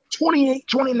 28,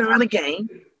 29 a game,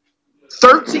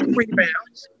 13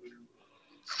 rebounds,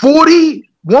 41%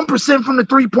 from the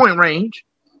 3-point range,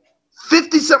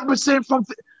 57% from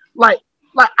I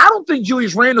don't think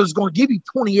Julius Randle is going to give you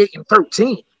 28 and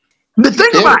 13. But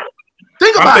think about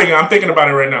it. I'm thinking about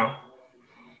it right now.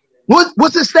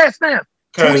 What's his stats now?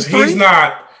 Because he's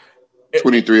not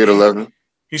 23 and 11.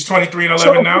 He's 23 and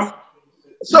 11 now.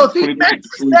 So if he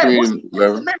maxes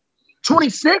that,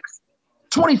 26,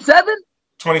 27.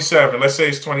 27. Let's say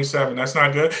it's 27. That's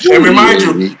not good. And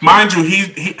mind you,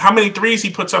 he how many threes he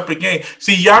puts up a game.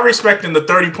 See, y'all respecting the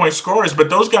 30-point scorers, but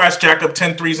those guys jack up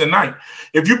 10 threes a night.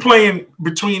 If you're playing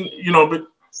between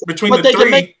the three,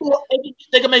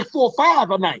 they can make 4 or 5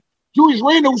 a night. Julius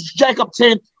Randle's jack up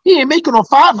 10. He ain't making on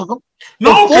 5 of them.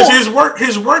 No, because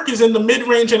his work is in the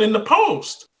mid-range and in the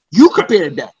post. You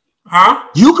compared that. Huh?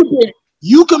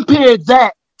 You compared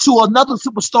that to another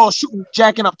superstar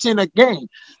jacking up 10 a game.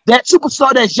 That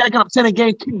superstar that's jacking up 10 a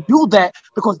game can do that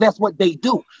because that's what they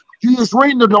do. Julius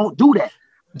Randle don't do that.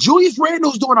 Julius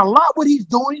Randle's doing a lot what he's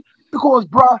doing because,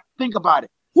 bruh, think about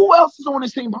it. Who else is on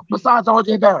this team besides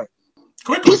R.J. Barrett?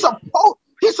 Quickly. He's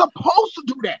supposed to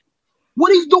do that.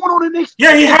 What he's doing on the Knicks.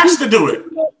 Yeah, he has to do it.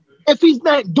 If he's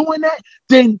not doing that,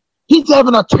 then he's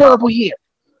having a terrible year.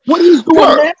 What he's doing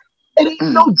now, it ain't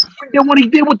no different than what he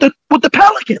did with the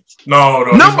Pelicans. No,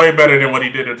 he's way better than what he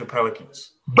did with the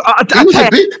Pelicans.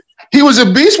 He was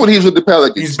a beast when he was with the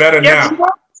Pelicans. He's better now.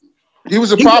 He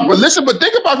was a problem. But listen,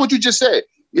 think about what you just said.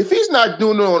 If he's not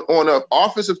doing it on an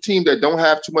offensive team that don't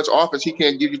have too much offense, he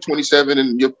can't give you 27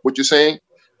 and what you're saying.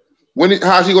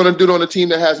 How's he going to do it on a team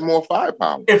that has more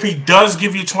firepower? If he does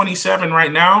give you 27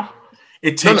 right now,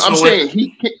 it takes I'm away.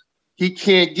 saying he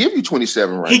can't give you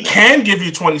 27 right now. He can give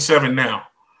you 27 now.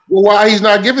 Well, why he's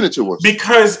not giving it to us?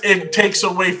 Because it takes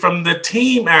away from the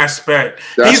team aspect.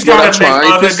 He's got to make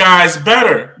other guys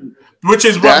better, which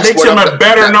is what makes him a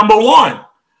better number one.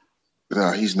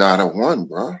 No, he's not a one,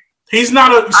 bro. He's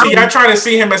not a. See, I try to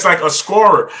see him as like a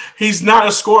scorer. He's not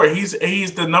a scorer. He's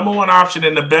the number one option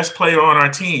and the best player on our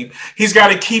team. He's got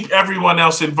to keep everyone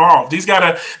else involved. He's got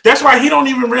to. That's why he don't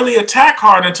even really attack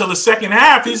hard until the second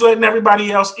half. He's letting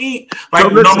everybody else eat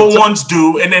like number ones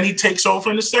do, and then he takes over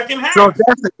in the second half. So if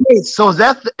that's the case,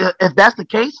 if that's the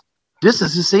case, this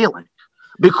is his ceiling.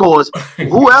 Because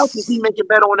who else is he making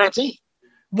better on that team?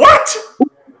 What?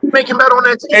 Who's making better on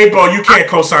that team? Hey, bro, you can't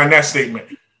co-sign that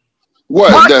statement.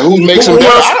 What? Who makes him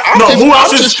better? Who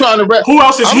else is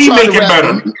he making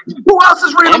better? Who else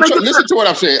is really making better? Listen to what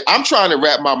I'm saying. I'm trying to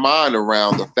wrap my mind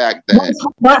around the fact that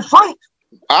Matt Frank.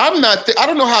 I'm not. I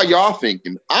don't know how y'all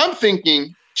thinking. I'm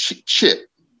thinking Chip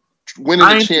winning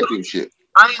the championship.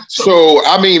 So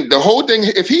I mean, the whole thing.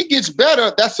 If he gets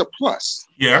better, that's a plus.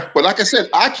 Yeah. But like I said,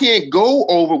 I can't go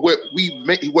over what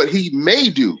he may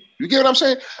do. You get what I'm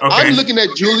saying? Okay. I'm looking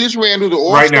at Julius Randle, the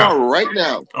all-star right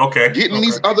now. Okay. Getting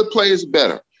these other players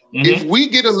better. Mm-hmm. If we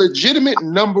get a legitimate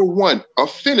number one, a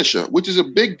finisher, which is a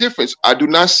big difference. I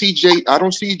don't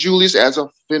see Julius as a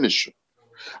finisher.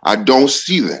 I don't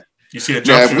see that. You see a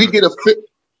jump shooter. If we get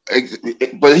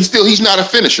but he's not a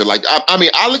finisher. Like I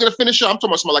mean, I look at a finisher. I'm talking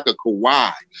about somebody like a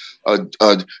Kawhi,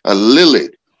 a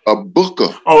Lillard, a Booker.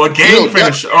 Oh, a game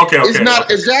finisher. Okay. It's not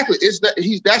exactly.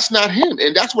 That's not him,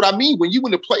 and that's what I mean. When you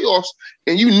in the playoffs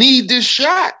and you need this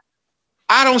shot,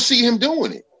 I don't see him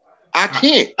doing it. I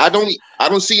can't. I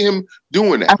don't see him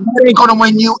doing that. And it ain't gonna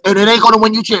win you. And it ain't gonna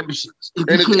win you championships.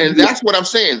 And that's what I'm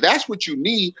saying. That's what you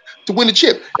need to win the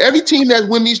chip. Every team that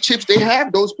win these chips, they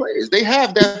have those players. They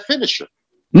have that finisher.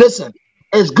 Listen,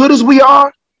 as good as we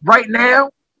are right now,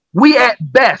 we at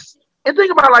best. And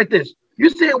think about it like this. You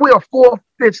saying we're a 4th,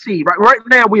 5th seed, right? Right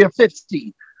now we're a 5th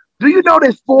seed. Do you know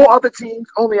there's 4 other teams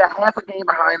only a half a game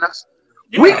behind us?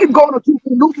 Yeah. We can go on a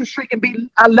 2-game losing streak and be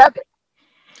 11.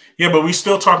 Yeah, but we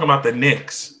still talking about the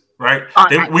Knicks, right?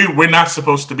 We're not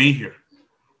supposed to be here.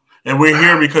 And we're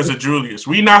here because of Julius.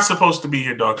 We're not supposed to be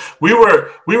here, dog. We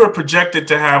were projected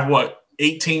to have what,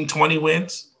 18, 20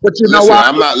 wins? But you know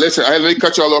what? Let me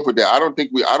cut y'all off with that. I don't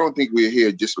think we're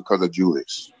here just because of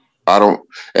Julius. I don't,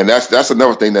 and that's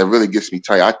another thing that really gets me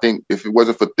tight. I think if it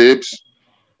wasn't for Thibs,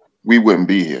 we wouldn't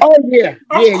be here. Oh yeah,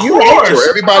 you right. So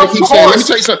everybody keeps saying, let me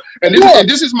tell you something. And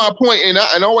this is my point, and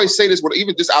I always say this,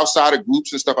 even just outside of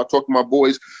groups and stuff. I talk to my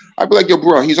boys. I be like, yo,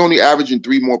 bro, he's only averaging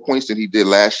 3 more points than he did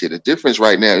last year. The difference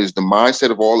right now is the mindset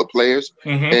of all the players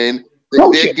and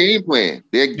their game plan.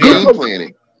 Their game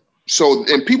planning. So,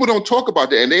 and people don't talk about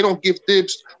that, and they don't give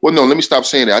Thibs. Well, no, let me stop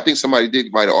saying that. I think somebody did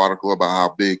write an article about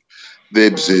how big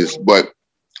Thibs is, but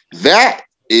that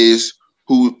is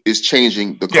who is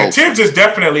changing the culture. Yeah, Thibs is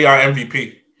definitely our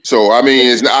MVP. So I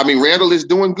mean, Randle is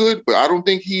doing good, but I don't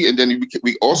think he. And then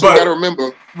we also got to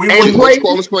remember,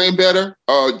 is playing better.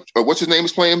 What's his name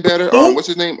is playing better. What's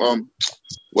his name?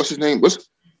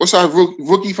 What's our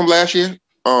rookie from last year?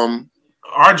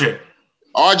 RJ.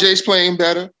 RJ's playing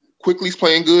better. Quickly's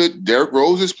playing good. Derrick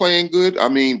Rose is playing good. I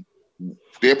mean,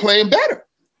 they're playing better.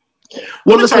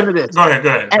 Well, listen to this. Go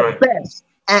ahead.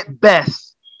 At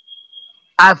best,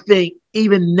 I think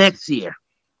even next year,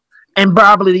 and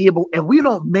probably the year, if we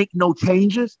don't make no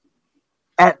changes,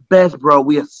 at best, bro,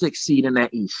 we are 6th seed in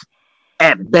that East.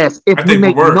 At best, if we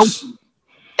make no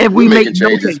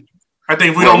changes. I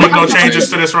think if we don't make no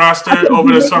changes to this roster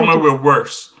over the summer, we're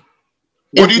worse.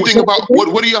 What do you think about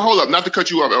what do you hold up? Not to cut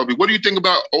you off, LB. What do you think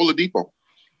about Oladipo?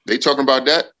 They talking about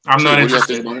that? I'm not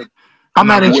interested. I'm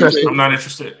not interested. I'm not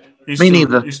interested. Me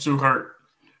neither. He's too hurt.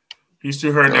 And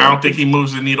I don't think he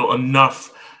moves the needle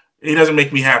enough. He doesn't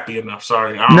make me happy enough.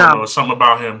 Sorry. I don't know. It's something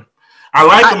about him. I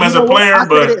like him as a player,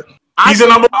 but He's a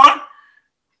number one?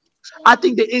 I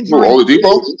think the injury.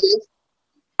 Oladipo?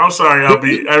 I'm sorry,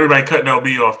 LB. Everybody cutting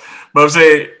LB off. But I'm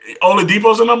saying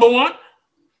Oladipo's a number one?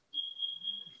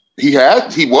 He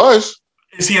was.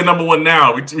 Is he a number one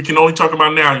now? We can only talk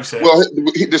about now, you said. Well,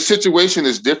 the situation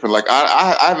is different. Like,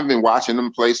 I haven't been watching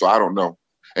him play, so I don't know.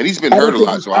 And he's been hurt a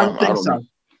lot, so I don't know.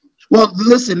 Well,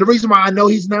 listen, the reason why I know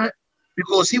he's not,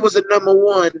 because he was a number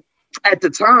one at the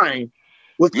time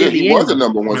with Indiana. He was a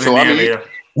number one. So,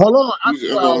 Hold on.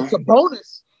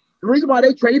 Sabonis, the reason why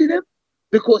they traded him,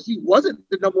 because he wasn't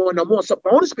the number one no more.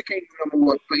 Sabonis became the number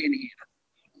one for Indiana.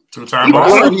 Two-time I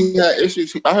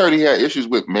heard he had issues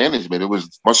with management. It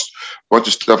was a bunch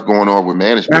of stuff going on with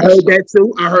management. I heard that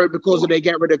too. I heard because they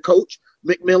got rid of Coach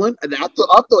McMillan, and I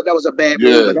thought that was a bad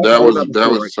move.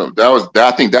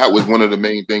 I think that was one of the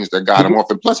main things that got him off.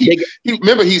 And plus,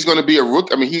 remember he's going to be a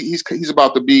rookie. I mean, he's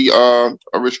about to be a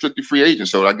restricted free agent.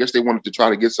 So I guess they wanted to try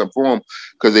to get some for him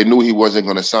because they knew he wasn't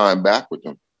going to sign back with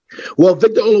them. Well,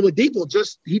 Victor Oladipo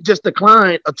just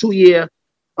declined a 2-year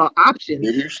option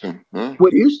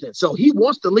with Houston. So he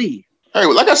wants to leave. Hey,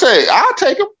 like I said, I'll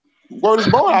take him. Word is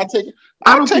born, I'll take him.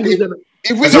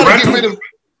 If we got to get rid of him,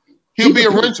 he'll be a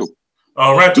rental.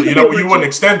 Rental. You wouldn't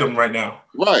extend him right now.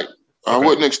 Right. I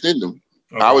wouldn't extend him.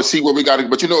 Okay. I would see what we got to,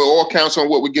 but it all counts on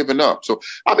what we're giving up. So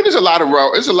I mean, there's a lot of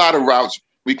routes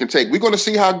we can take. We're going to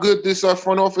see how good this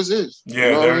front office is.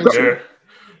 Yeah,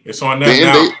 it's on them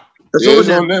now. It's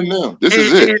on them now. This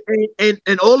is it.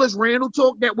 And all this Randall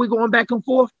talk that we're going back and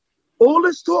forth, all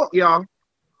this talk, y'all,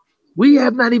 we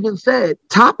have not even said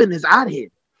Toppin is out here.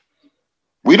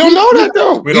 We don't know that,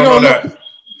 though. We don't know that.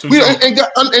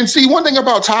 And see, one thing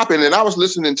about Toppin, and I was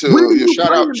listening to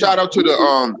shout out to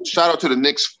the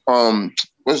Knicks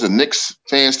what's the Knicks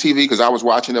fans TV, because I was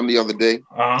watching them the other day,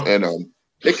 and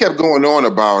they kept going on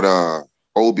about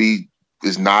Obi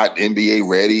is not NBA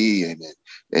ready,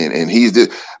 and he's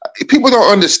the people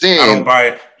don't understand. I don't buy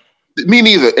it. Me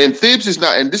neither. And Thibs is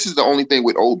not, and this is the only thing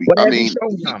with Obi. I mean,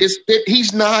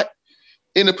 he's not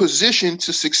in a position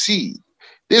to succeed.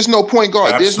 There's no point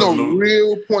guard. Absolutely. There's no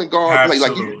real point guard play.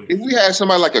 Like if we had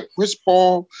somebody like a Chris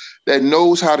Paul that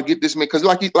knows how to get this man, because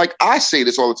like I say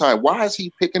this all the time, why is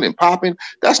he picking and popping?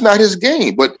 That's not his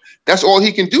game, but that's all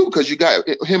he can do because you got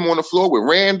him on the floor with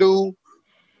Randall.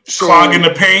 Clogging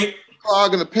the paint.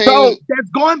 So that's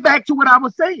going back to what I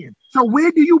was saying. So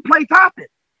where do you play Toppin?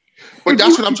 But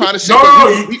that's what I'm trying to say.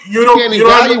 You can't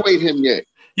evaluate him yet.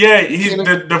 Yeah,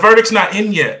 the verdict's not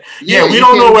in yet. Yeah, we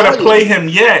don't know where to play him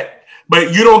yet,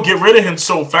 but you don't get rid of him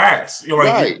so fast. You're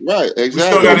like, right, exactly. We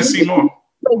still got to see more.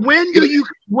 So when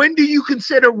do you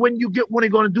consider when you're going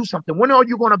to do something? When are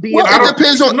you going to be? Well, it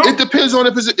depends on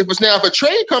if a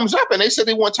trade comes up and they say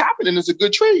they want Toppin and it's a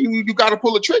good trade, you got to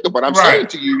pull the trigger. But I'm saying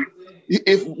to you,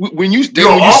 when you see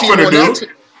him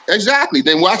exactly,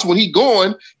 then watch when he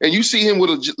going and you see him with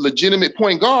a legitimate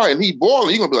point guard and he balling,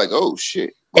 you're gonna be like, oh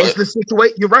shit. It's the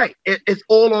situation. You're right. It's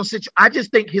all on situation. I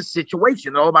just think his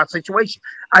situation, all about situation.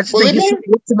 I just think his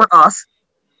situation with us,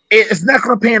 it's not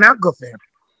going to pan out good for him.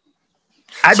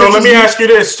 So let me ask you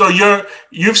this: so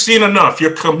you've seen enough.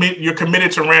 You're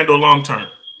committed to Randall long term.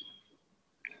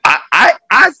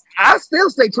 I still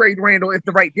say trade Randall if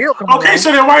the right deal comes. Okay,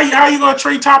 so then how are you going to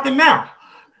trade Toppin now?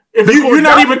 If you're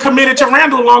not even committed to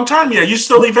Randall long term yet, you're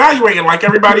still evaluating like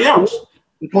everybody else.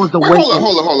 Hold on.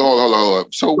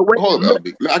 So hold on,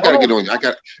 LB. I gotta get on you.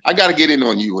 I gotta get in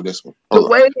on you with this one.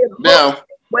 Hold on.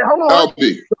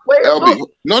 LB.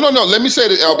 No. Let me say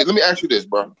this, LB. Let me ask you this,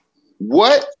 bro.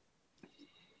 What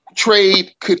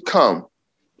trade could come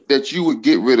that you would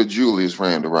get rid of Julius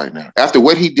Randle right now after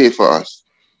what he did for us?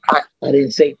 I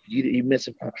didn't say you missed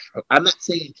it. I'm not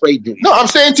saying trade Julius. No, I'm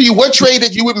saying to you, what trade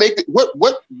that you would make?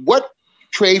 What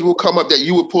trade will come up that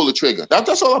you would pull the trigger?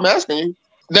 That's all I'm asking you.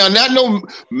 Now, not no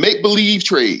make-believe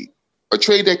trade, a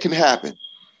trade that can happen.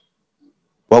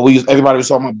 Well, everybody was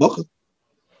talking about Booker.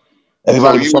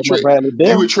 Everybody was talking about Bradley Beal.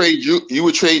 You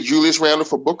would trade Julius Randle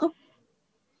for Booker?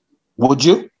 Would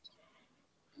you?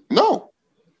 No.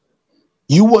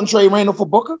 You wouldn't trade Randle for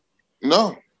Booker?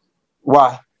 No.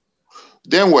 Why?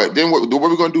 Then what? What are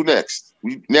we going to do next?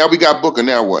 Now we got Booker.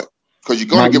 Now what? Because you're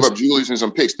going to give up Julius and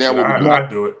some picks. Now what we do? I'd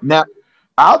do it. Now,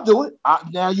 I'll do it.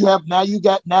 Now you have.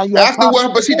 After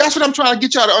what? But see, that's what I'm trying to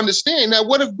get y'all to understand. Now,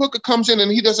 what if Booker comes in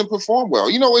and he doesn't perform well?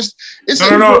 It's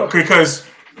no. Because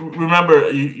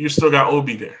remember, you still got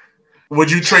Obi there.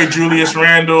 Would you trade Julius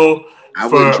Randle? I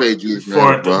wouldn't trade Julius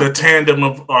Randle for the tandem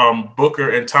of Booker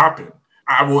and Toppin.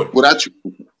 I would.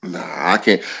 I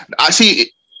can't. I see.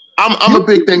 I'm a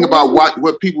big thing about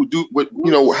what people do.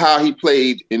 How he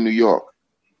played in New York.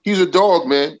 He's a dog,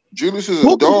 man. Julius is a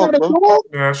Booker's dog, not a man. dog.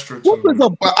 Yeah, that's true. Booker's Too, a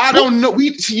But I don't know.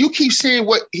 You keep saying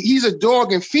what he's a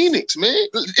dog in Phoenix, man.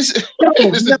 It's a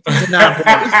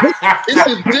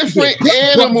different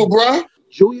animal, bro.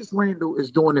 Julius Randle is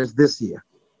doing this year,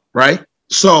 right?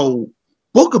 So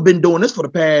Booker been doing this for the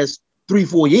past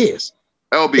 3-4 years.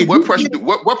 LB,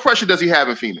 what pressure does he have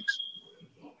in Phoenix?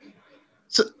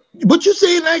 So, but you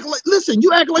saying like listen,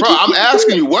 you act like bro. I'm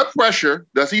asking you, what pressure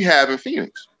does he have in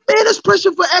Phoenix? Man, there's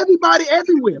pressure for everybody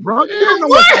everywhere, bro. You don't know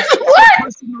what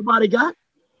pressure nobody got.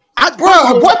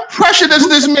 Bro, what pressure does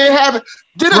this man have?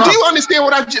 Do you understand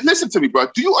what I just listen to me, bro?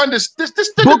 Do you understand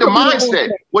this the mindset?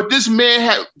 What this man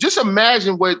had? Just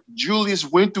imagine what Julius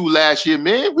went through last year,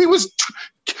 man.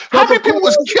 How many people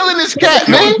was killing this cat,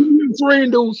 man?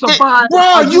 Randle survived.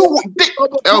 Bro,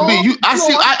 LB,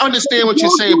 I understand what you're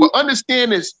saying, but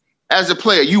understand this. As a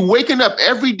player, you waking up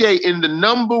every day in the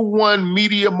 #1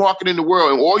 media market in the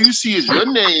world, and all you see is your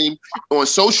name on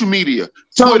social media,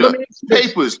 Twitter,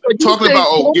 papers, talking about,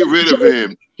 oh, get rid of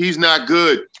him. He's not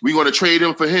good. We're going to trade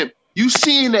him for him. You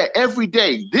seeing that every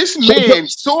day. This man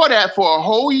saw that for a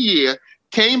whole year,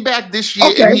 came back this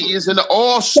year, and he is an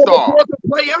all-star.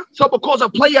 So because a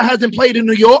player hasn't played in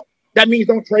New York, that means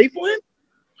don't trade for him?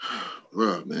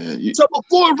 Bro, man. So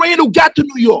before Randle got to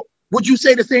New York, would you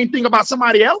say the same thing about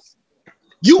somebody else?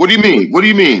 What do you mean? What do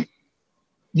you mean?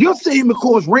 You're saying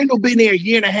because Randle been there a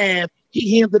year and a half,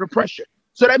 he handled the pressure.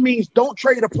 So that means don't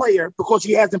trade a player because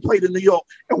he hasn't played in New York,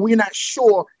 and we're not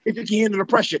sure if he can handle the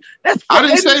pressure. I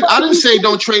didn't say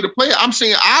don't trade a player. I'm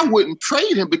saying I wouldn't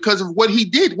trade him because of what he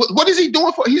did. What is he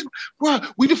doing for? We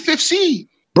the 5th seed,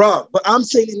 bro. But I'm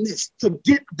saying this to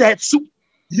get that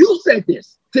You said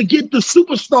this to get the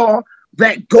superstar,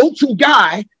 that go-to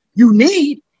guy you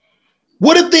need.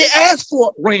 What if they ask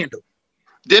for Randle?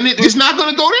 Then it's not going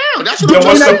to go down. That's what I'm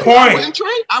saying. What's the point?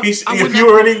 If you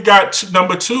already got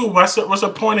 #2, what's the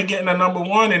point of getting a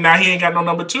 #1 and now he ain't got no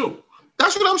 #2?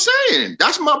 That's what I'm saying.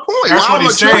 That's my point. That's what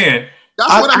he's saying.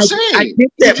 That's what I'm saying. I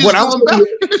get that. What I'm saying.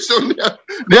 So now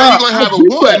you're going to have a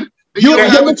 1. You're going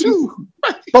to have a 2.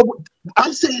 But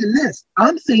I'm saying this.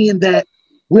 I'm saying that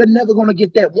we're never going to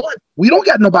get that 1. We don't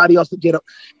got nobody else to get up.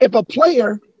 If a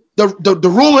player, the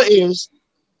rule is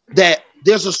that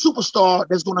there's a superstar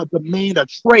that's going to demand a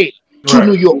trade to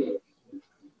New York.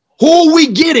 Who are we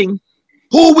getting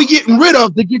rid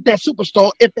of to get that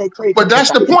superstar if they trade? But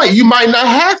that's the point. You might not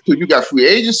have to. You got free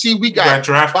agency. We got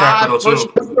draft capital too.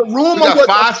 We got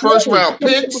 5 first-round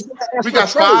picks. We got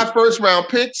 5 first-round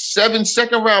picks, 7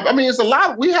 second-round. I mean, it's a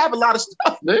lot. We have a lot of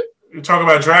stuff, man. You're talking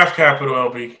about draft capital,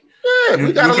 LB. Yeah,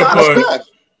 we got a lot of stuff.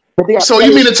 So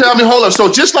you mean to tell me, hold up.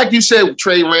 So just like you said,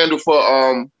 trade Randle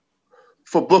for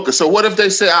Booker. So what if they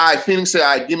say, all right, Phoenix say,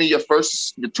 all right, give me your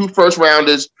 2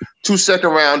 first-rounders, 2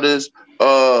 second-rounders,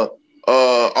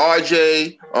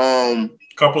 RJ,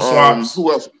 couple swaps.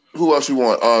 Who else you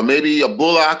want? Maybe a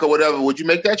Bullock or whatever. Would you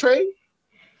make that trade?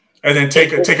 And then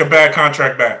take a bad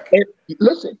contract back.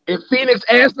 Listen, if Phoenix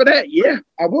asked for that, yeah,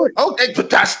 I would. Okay, but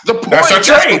that's the point. That's a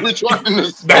trade.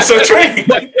 That's a trade.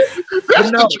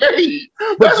 That's the trade.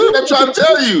 That's what I'm trying to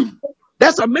tell you.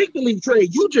 That's a make-believe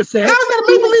trade. You just said. How's that a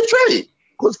make-believe trade?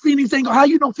 Because Phoenix ain't. How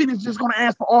you know Phoenix just going to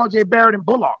ask for RJ Barrett and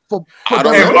Bullock? I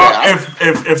don't know.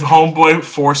 If homeboy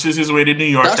forces his way to New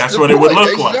York, that's what it would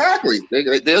look like. Exactly.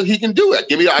 He can do it.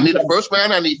 I need a first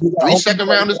round. I need 3 second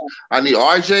rounders. I need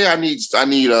RJ.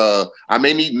 I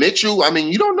may need Mitchell. I mean,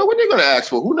 you don't know what they're going to ask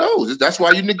for. Who knows? That's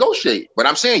why you negotiate. But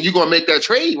I'm saying you're going to make that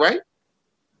trade, right?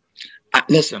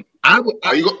 Listen, I would.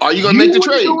 Are you going to make the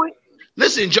trade?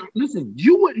 Listen,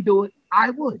 you wouldn't do it. I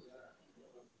would.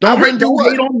 Don't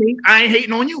hate on me. I ain't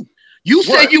hating on you. You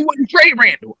said you wouldn't trade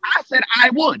Randle. I said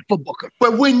I would for Booker.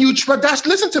 But when you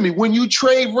listen to me. When you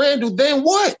trade Randle, then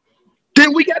what?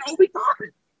 Then we got Obi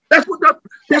Toppin. That's what.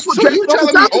 So you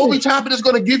telling me Obi Toppin is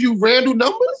going to give you Randle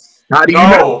numbers?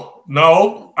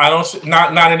 No, I don't.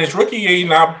 Not in his rookie year,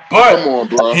 now. But come on,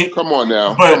 bro. Come on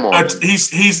now. But come on,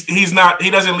 he's not.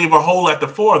 He doesn't leave a hole at the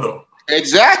 4 though.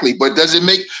 Exactly. But does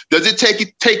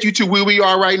it take you to where we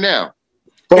are right now?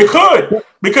 It could,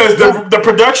 because the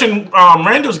production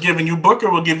Randle's giving you, Booker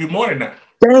will give you more than that.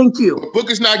 Thank you. But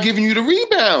Booker's not giving you the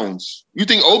rebounds. You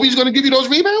think Obi's going to give you those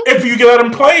rebounds? If you let him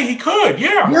play, he could.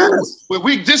 Yeah. Yes. But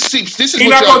this is he's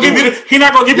not going to give you. He's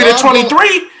not going to give you the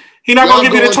 23. He's not going to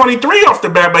give you the 23 off the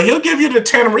bat, but he'll give you the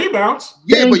 10 rebounds.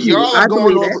 Yeah, but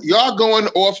y'all going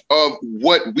off of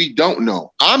what we don't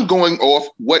know. I'm going off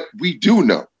what we do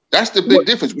know. That's the big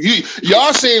difference.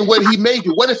 Y'all saying what he made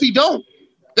you. What if he don't?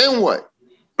 Then what?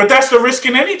 But that's the risk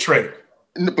in any trade.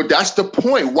 But that's the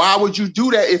point. Why would you do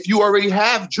that if you already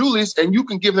have Julius and you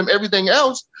can give him everything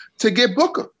else to get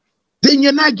Booker? Then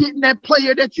you're not getting that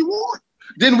player that you want.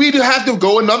 then we'd have to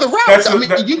go another route.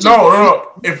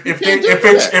 No.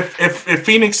 If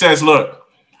Phoenix says, look,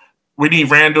 we need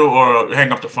Randall or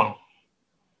hang up the phone.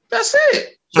 That's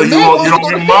it. So you don't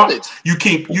give him up. You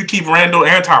keep Randall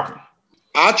and Toppin.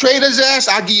 I'll trade his ass.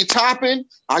 I'll give you Toppin.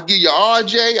 I'll give you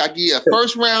RJ. I'll give you a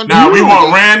first round. Now we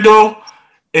want Randall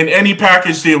in any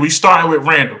package deal. We starting with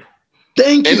Randall.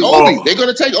 Thank you. And Obi. They're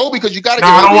gonna take Obi because you gotta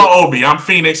I don't want Obi. I'm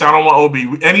Phoenix. I don't want Obi.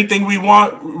 Anything we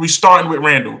want, we starting with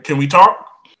Randall. Can we talk?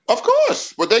 Of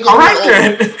course. But they're gonna all right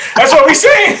then. That's what we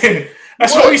saying.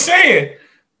 That's what we saying.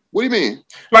 What do you mean?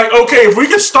 Like, okay, if we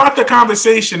can start the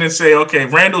conversation and say, okay,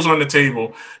 Randall's on the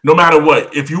table, no matter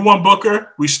what. If you want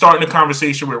Booker, we starting the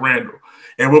conversation with Randall.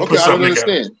 And we'll put something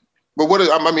together. But I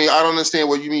don't understand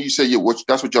what you mean. You say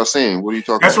that's what y'all saying. What are you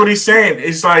talking about? That's what he's saying.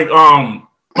 It's like,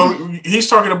 he's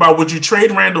talking about, would you trade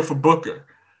Randall for Booker?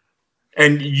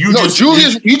 And Julius,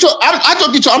 I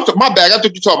thought you talking, my bag. I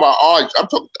thought you talking about RJ.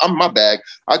 I'm my bag.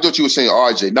 I thought you were saying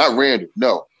RJ, not Randall.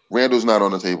 No, Randall's not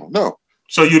on the table. No.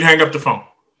 So you'd hang up the phone.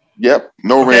 Yep.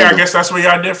 No Randall. Yeah, I guess that's where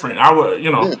y'all different. I would,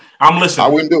 I'm listening. I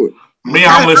wouldn't do it.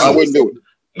 I'm listening. I wouldn't do it.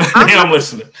 I'm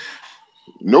listening.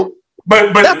 Nope.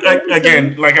 But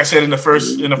again, like I said in the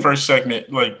first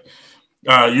segment, like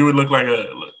you would look like your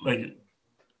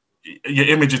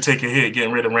image would take a hit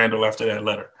getting rid of Randall after that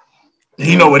letter.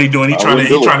 He know what he's doing. He's trying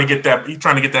to get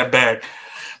that bag.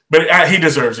 But he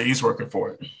deserves it. He's working for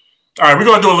it. All right, we're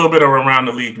gonna do a little bit of around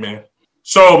the league, man.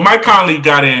 So Mike Conley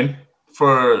got in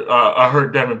for a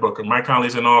hurt Devin Booker. Mike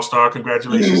Conley's an All-Star.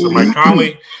 Congratulations to Mike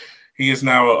Conley. He is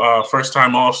now a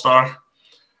first-time All-Star.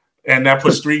 And that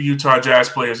puts 3 Utah Jazz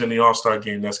players in the All-Star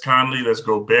game. That's Conley, that's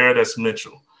Gobert, that's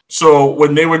Mitchell. So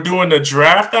when they were doing the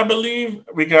draft, I believe,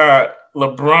 we got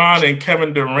LeBron and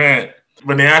Kevin Durant.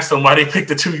 When they asked them why they picked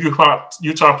the 2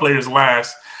 Utah players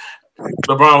last,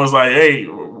 LeBron was like, hey,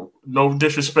 no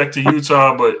disrespect to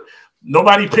Utah, but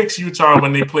nobody picks Utah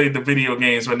when they played the video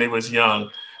games when they was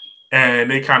young. And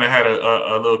they kind of had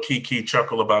a little kiki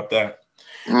chuckle about that.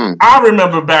 I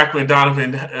remember back when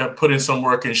Donovan put in some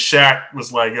work and Shaq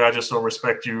was like, I just don't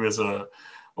respect you as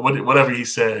whatever he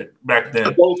said back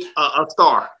then. A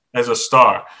star. As a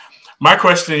star. My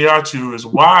question to y'all two is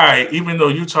why, even though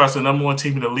Utah's the number 1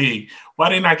 team in the league, why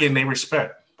they not getting their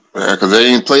respect? Yeah, because they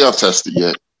ain't playoff tested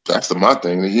yet. That's my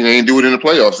thing. He ain't do it in the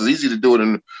playoffs. It's easy to do it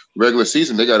in the regular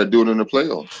season. They got to do it in the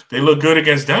playoffs. They looked good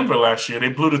against Denver last year. They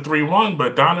blew the 3-1,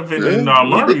 but Donovan and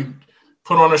Murray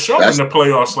put on a show in the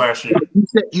playoffs last year.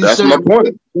 That's my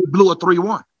point. They blew a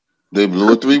 3-1. They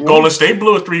blew a 3-1. Golden State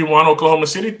blew a 3-1. Oklahoma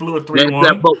City blew a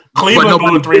 3-1. Cleveland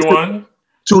blew a 3-1.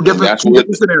 Two different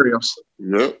scenarios.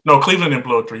 Yep. No, Cleveland didn't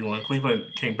blow a 3-1. Cleveland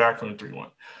came back from a 3-1.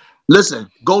 Listen,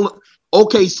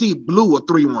 OKC blew a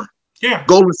 3-1. Yeah.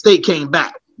 Golden State came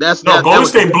back. Golden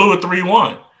State blew a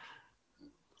 3-1.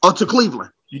 Oh, to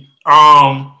Cleveland.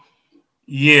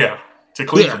 Yeah. To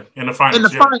Cleveland in the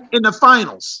finals. In the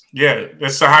finals. Yeah,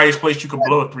 that's the highest place you could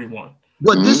blow a 3-1.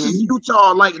 But this is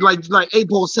Utah, like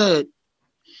Abel said.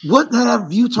 What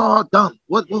have Utah done?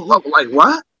 What?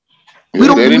 They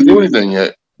didn't do anything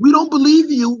yet. We don't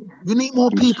believe you. You need more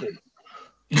people.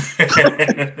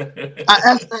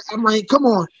 I'm like, come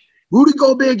on. Rudy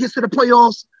Gobert gets to the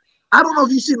playoffs. I don't know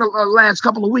if you've seen the last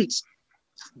couple of weeks.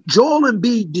 Joel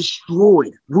Embiid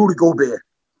destroyed Rudy Gobert.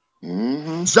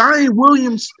 Zion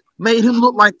Williams made him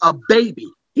look like a baby.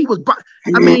 He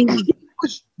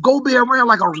pushed Gobert around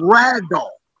like a rag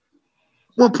doll.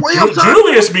 When playoff time,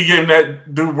 Julius be getting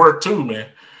that dude work too, man.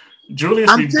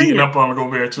 Julius be beating up on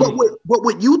Gobert too. But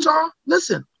with Utah,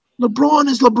 listen, LeBron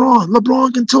is LeBron.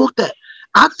 LeBron can talk that.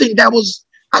 I think that was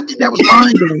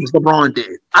mind games LeBron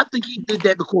did. I think he did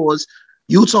that because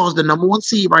Utah is the number 1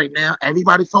 seed right now.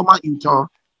 Everybody talking about Utah.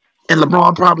 And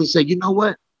LeBron probably said, you know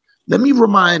what? Let me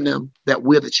remind them that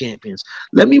we're the champions.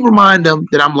 Let me remind them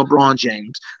that I'm LeBron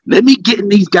James. Let me get in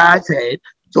these guys' head.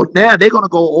 So now they're going to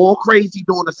go all crazy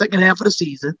during the second half of the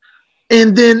season.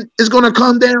 And then it's going to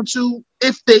come down to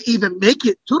if they even make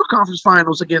it to the conference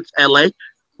finals against LA.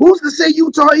 Who's to say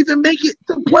Utah even make it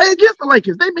to play against the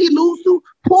Lakers? They may lose to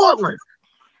Portland.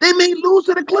 They may lose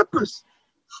to the Clippers.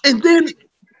 And then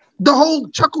the whole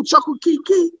chuckle,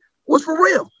 key was for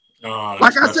real.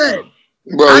 Like I said.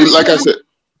 Well, like I said.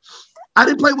 I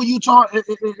didn't play with Utah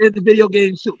in the video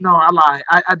games. No, I lied.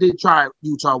 I did try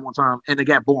Utah one time, and it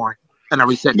got boring. And I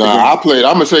reset. I played.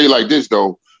 I'm going to tell you like this,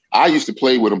 though. I used to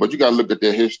play with them, but you got to look at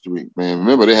their history, man.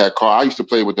 Remember, they had I used to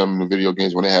play with them in the video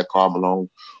games when they had Karl Malone,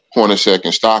 Hornacek,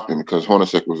 and Stockton, because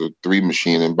Hornacek was a 3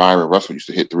 machine, and Byron Russell used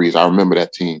to hit threes. I remember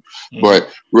that team.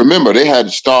 But remember, they had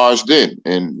stars then,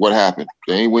 and what happened?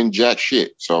 They ain't win jack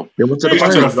shit. So they went to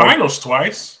the finals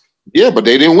twice. Yeah, but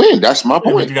they didn't win. That's my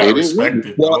point. They didn't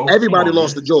win. Well, everybody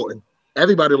lost to Jordan.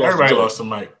 Everybody lost the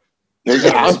mic. But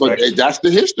that's the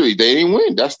history. They ain't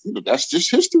win. That's just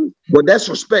history. Well, that's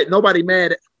respect. Nobody's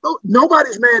mad at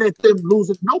them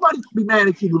losing. Nobody's gonna be mad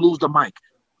at you to lose the mic.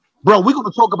 Bro, we're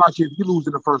gonna talk about you if you lose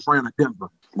in the first round of Denver.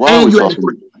 Why are we talking?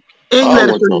 I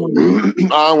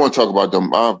don't want to talk about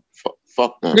them.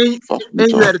 Fuck them.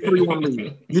 And you had a 3-1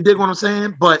 lead. You dig what I'm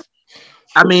saying? But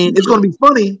I mean, it's gonna be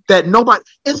funny that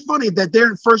it's funny that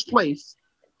they're in first place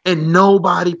and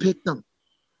nobody picked them.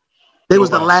 They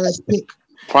was the last pick.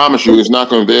 Promise you, it's not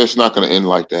gonna end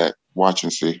like that. Watch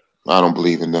and see. I don't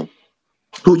believe in them.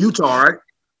 Who, Utah, right?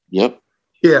 Yep.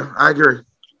 Yeah, I agree.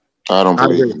 I don't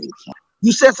believe in them.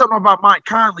 You said something about Mike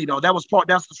Conley, though. That's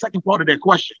the second part of that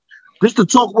question. Just to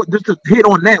hit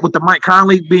on that with the Mike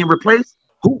Conley being replaced.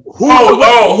 Who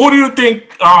do you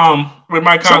think with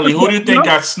Mike Conley? Who do you think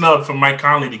got snubbed for Mike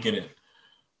Conley to get in?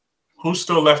 Who's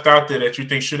still left out there that you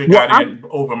think should have got in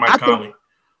over Mike Conley?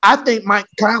 I think Mike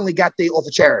Conley got there off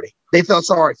of charity. They felt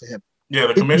sorry for him. Yeah,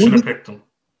 the commissioner picked him.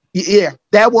 Yeah,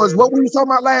 that was what we were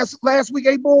talking about last week.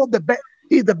 A-Ball,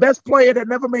 he's the best player that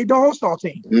never made the All-Star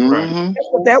team. Mm-hmm. That's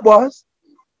what that was.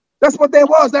 That's what that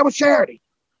was. That was charity.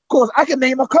 Of course, I can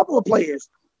name a couple of players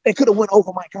that could have went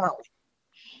over Mike Conley.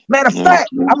 Matter of fact,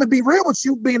 I'm gonna be real with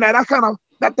you, being that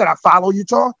not that I follow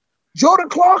Utah. Jordan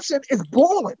Clarkson is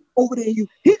balling over there. He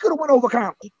could have went over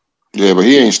Conley. Yeah, but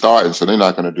he ain't starting, so they're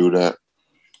not gonna do that.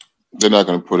 They're not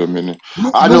going to put him in there.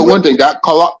 I know one thing. That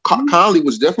Conley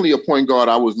was definitely a point guard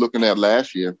I was looking at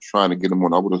last year, trying to get him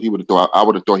on. I would have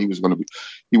thought he was going to be.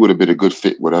 He would have been a good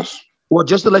fit with us. Well,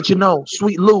 just to let you know,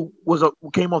 Sweet Lou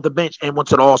came off the bench and went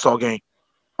to the All-Star game.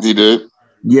 He did.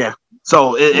 Yeah.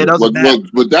 So it doesn't matter.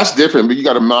 But that's different. But you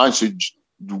got to mind,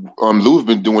 Lou's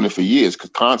been doing it for years,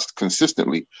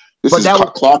 consistently. This is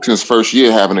Clarkson's first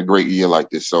year having a great year like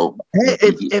this. So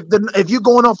if you're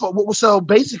going off of so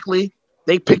basically.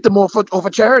 They picked him off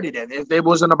of charity then, if it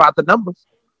wasn't about the numbers.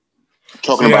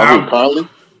 Talking about Conley?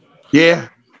 Yeah.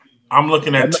 I'm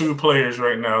looking at two players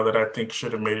right now that I think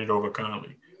should have made it over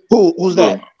Conley. Who's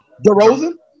that?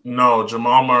 DeRozan? No,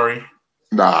 Jamal Murray.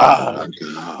 Nah. I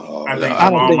think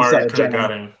Jamal Murray could have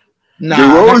got in. Nah,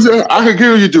 DeRozan? I could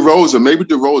give you DeRozan. Maybe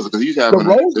DeRozan, because he's having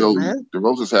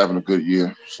DeRozan's having a good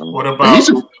year. So. What about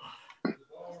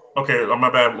okay, my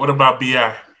bad. What about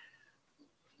B.I.?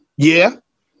 Yeah.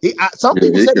 Some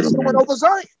people said he should have went over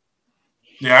Zion.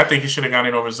 Yeah, I think he should have got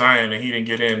in over Zion, and he didn't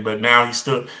get in. But now he's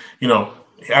still,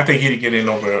 I think he'd get in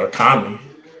over Conley.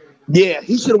 Yeah,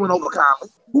 he should have went over Conley.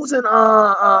 Who's in?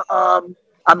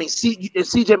 If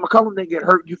C.J. McCollum didn't get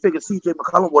hurt, you figure C.J.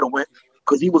 McCollum would have went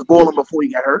because he was balling before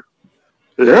he got hurt.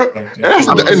 Yeah,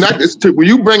 when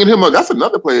you bringing him up, that's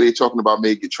another player they're talking about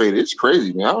may get traded. It's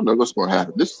crazy, man. I don't know what's going to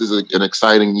happen. This is an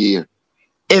exciting year.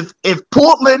 If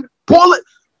Portland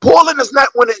is not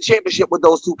winning the championship with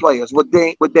those two players, with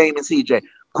Dame and CJ.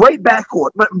 Great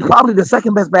backcourt, probably the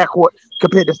second best backcourt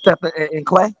compared to Steph and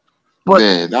Clay. But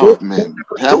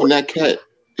having that cat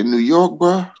in New York,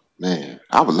 bro, man,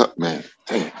 I would love, man.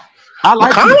 Damn, I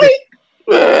like Conley.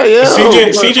 Yeah.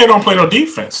 CJ don't play no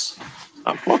defense.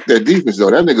 I fuck that defense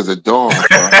though. That nigga's a dog.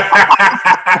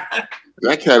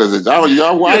 That cat is a dog.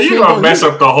 Y'all watch you're gonna mess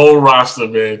up the whole roster,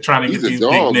 man. Trying to get these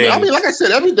big names. I mean, like I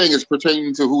said, everything is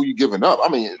pertaining to who you giving up. I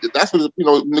mean, that's what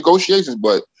negotiations.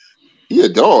 But he a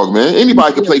dog, man.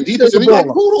 Anybody can play defense. Who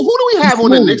do we have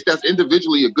on the Knicks that's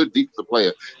individually a good defensive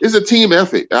player? It's a team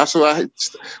effort. That's why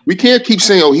we can't keep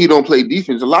saying, "Oh, he don't play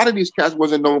defense." A lot of these cats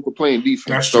wasn't known for playing defense.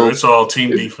 That's true. It's all team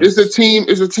defense.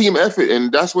 It's a team effort,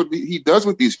 and that's what he does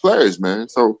with these players, man.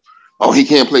 So, he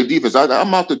can't play defense.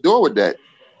 I'm out the door with that.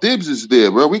 Dibs is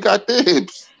there, bro. We got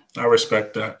Dibs. I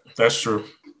respect that. That's true.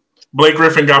 Blake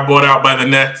Griffin got bought out by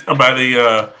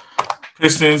the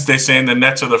Pistons. They saying the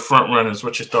Nets are the front runners.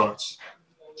 What's your thoughts?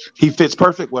 He fits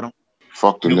perfect with them.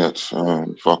 Fuck the Nets.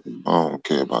 Fuck them. I don't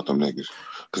care about them niggas.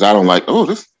 Because I don't like I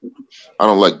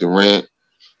don't like Durant.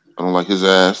 I don't like his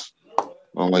ass. I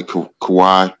don't like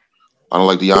Kawhi. I don't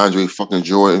like DeAndre fucking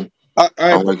Jordan. I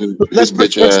don't like his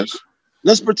bitch ass.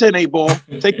 Let's pretend, A-Ball.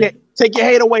 Take your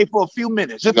hate away for a few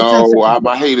minutes.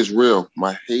 My hate is real.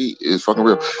 My hate is fucking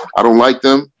real. I don't like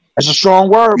them. That's a strong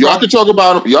word. Y'all can talk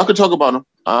about them.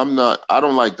 I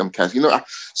don't like them cats.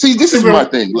 See, this is my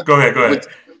thing. Go ahead.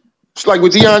 It's like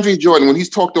with DeAndre Jordan, when he's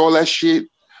talked all that shit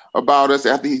about us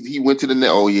after he went to the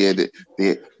net. Oh yeah,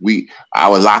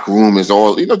 our locker room is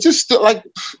all just like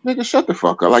nigga, shut the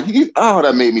fuck up. Like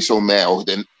that made me so mad.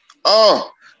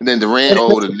 And then Durant,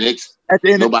 the Knicks. At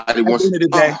the end of the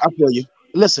day, I feel you.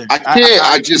 Listen, I can't.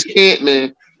 I just can't,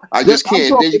 man. I just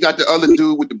can't. Then you got the other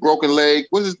dude with the broken leg.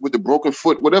 What is it, with the broken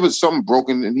foot? Whatever, something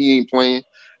broken, and he ain't playing.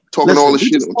 Talking all the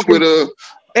shit on Twitter.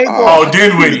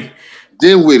 Dinwiddie.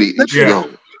 Dinwiddie. Yeah.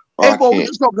 Hey, boy, we're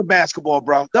just talking basketball,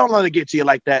 bro. Don't let it get to you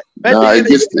like that.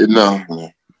 No.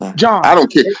 John, I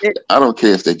don't care. I don't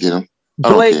care if they get him.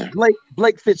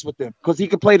 Blake fits with them because he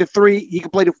can play the 3, he can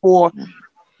play the 4,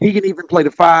 he can even play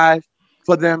the 5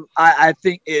 for them. I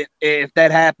think if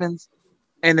that happens,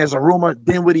 and there's a rumor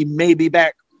Dinwiddie may be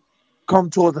back, come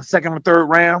towards the 2nd or 3rd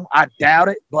round. I doubt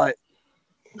it, but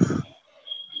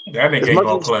that nigga ain't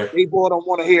gonna play. People don't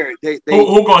want to hear it.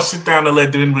 Who gonna sit down and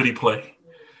let Dinwiddie play?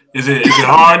 Is it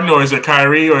Harden or is it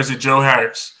Kyrie or is it Joe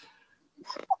Harris?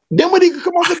 Dinwiddie could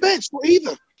come off the bench for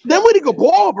either. Dinwiddie could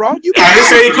ball, bro. I didn't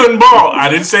say he couldn't ball. I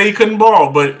didn't say he couldn't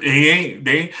ball, but he ain't.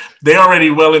 They already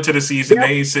well into the season. Yeah.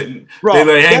 They ain't sitting. Bro, they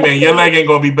like, hey man, your leg ain't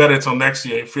gonna be better until next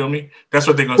year. You feel me? That's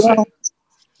what they're gonna say.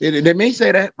 They may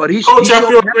say that, but Coach, I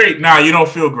feel great. Nah, you don't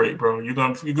feel great, bro. You're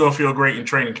gonna feel great in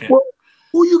training camp. Well,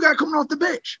 who you got coming off the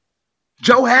bench?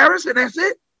 Joe Harris, and that's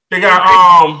it. They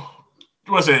got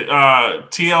what's it?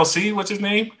 TLC. What's his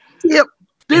name? Yep.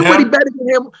 Dinwiddie better than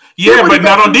him. Yeah, but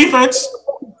not on defense.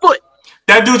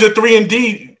 That dude's a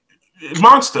 3-and-D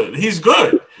monster. He's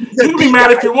good. You can be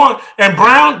mad if you want. And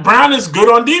Brown is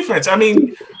good on defense. I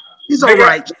mean, he's all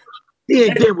right. He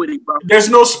ain't Dinwiddie, bro. There's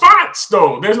no spots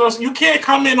though. You can't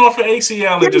come in off an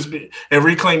ACL and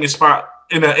reclaim your spot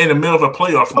in the middle of a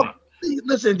playoff run.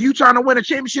 Listen, you trying to win a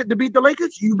championship to beat the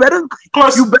Lakers? You better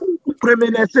put him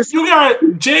in that system. You got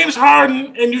James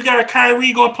Harden and you got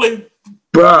Kyrie gonna play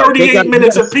 38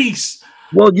 minutes apiece.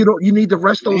 Well, you need to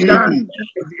rest those guys.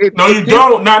 No, you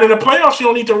don't. Not in the playoffs. You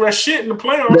don't need to rest shit in the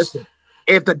playoffs. Listen,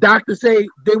 if the doctor say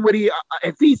Dinwiddie,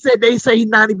 if he said they say he's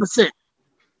 90%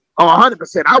 or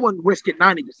 100%, I wouldn't risk it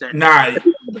 90%. Nah,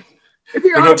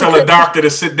 you're gonna tell a doctor to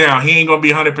sit down. He ain't gonna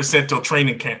be 100% till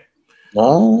training camp.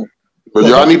 No. But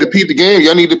y'all need to peep the game.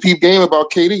 Y'all need to peep game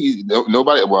about KD.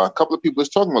 Nobody. Well, a couple of people is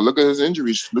talking about. Look at his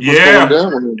injuries. Look what's going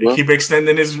down with him, bro. Keep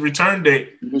extending his return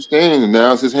date.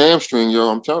 Now it's his hamstring, yo.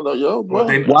 I'm telling you, bro.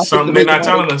 Something they're not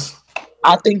telling us.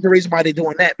 I think the reason why they're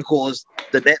doing that because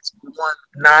the Nets won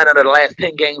 9 out of the last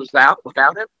 10 games without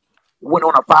him. Went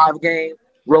on a 5-game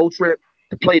road trip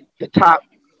to play the top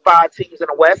 5 teams in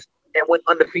the West and went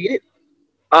undefeated.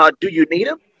 Do you need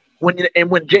him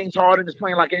when James Harden is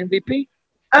playing like MVP?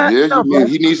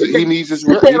 He needs his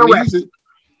rest.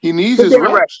 He needs his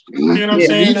rest. You know what I'm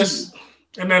saying?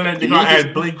 And then they're gonna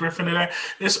add Blake Griffin to that.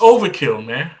 It's overkill,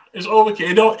 man. It's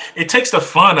overkill. It takes the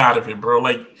fun out of it, bro.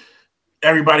 Like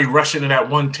everybody rushing to that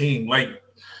one team. Like,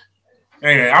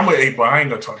 anyway, I'm with 8-Ball. I ain't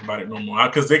gonna talk about it no more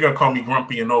because they're gonna call me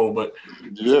grumpy and old. But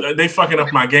they fucking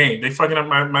up my game. They fucking up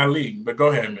my league. But go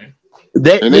ahead, man.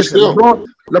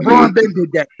 LeBron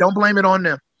did that. Don't blame it on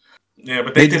them. Yeah,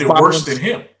 but they did it worse than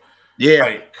him. Yeah,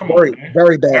 like, come on, man.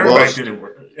 Very bad. Everybody did it,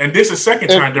 and this is the second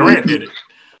time Durant did it.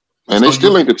 And they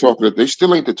still ain't the talk of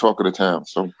the town.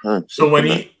 So when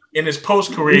he in his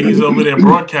post career, he's over there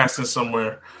broadcasting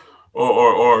somewhere,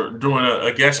 or doing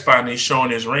a guest spot, and he's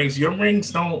showing his rings. Your rings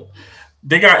don't.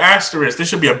 They got asterisks. There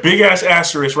should be a big ass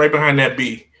asterisk right behind that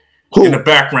B in the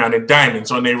background and diamonds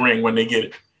on their ring when they get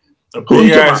it. A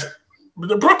big ass.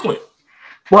 The Brooklyn.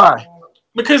 Why?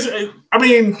 Because I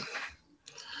mean,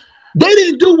 they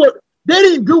didn't do what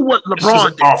LeBron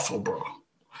did. Awful, bro.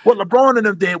 What LeBron and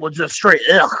them did was just straight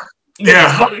ugh.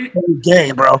 Yeah,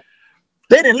 game, bro.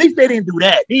 At least they didn't do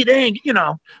that. They ain't,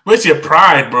 Where's your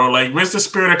pride, bro? Like, where's the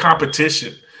spirit of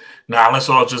competition? Nah, let's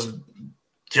all just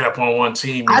get up on one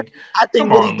team. I think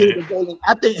what he did was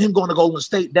I think him going to Golden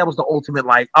State, that was the ultimate.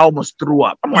 Like, I almost threw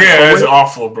up. I'm like, that's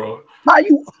awful, bro. How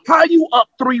you up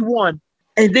 3-1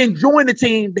 and then join the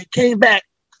team that came back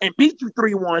and beat you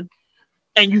 3-1,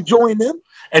 and you join them?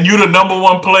 And you the number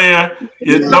 1 player,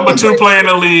 you're number 2 player in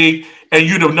the league, and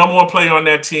you the number 1 player on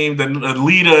that team, the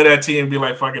leader of that team, be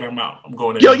like, fuck it, I'm out. I'm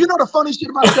going in. Yo, you know the funny shit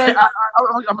about that?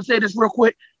 I'm going to say this real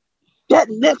quick. That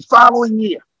next following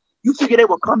year, you figure they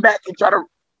will come back and try to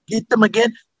get them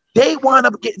again? They wind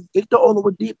up getting Victor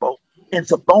Oladipo and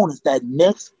Sabonis that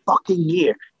next fucking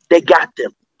year. They got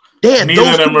them. Neither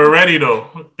of them were ready,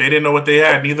 though. They didn't know what they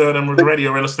had. Neither of them were ready,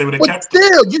 or else they would have kept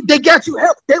still, they got you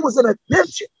help. They was in a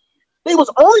addition. They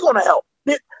was only going to help.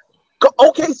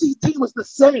 OKC team was the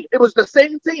same. It was the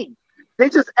same team. They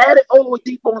just added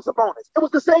Oladipo and Sabonis. It was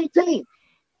the same team.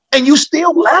 And you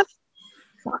still left?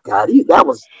 Fuck God, that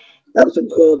was some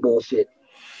cold bullshit.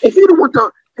 If you went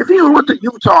to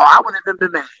Utah, I wouldn't have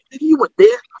been mad. If you went there,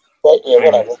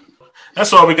 whatever.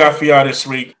 That's all we got for y'all this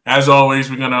week. As always,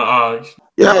 we're gonna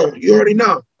you already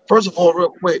know. First of all,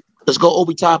 real quick, let's go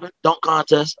Obi Toppin dunk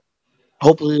contest.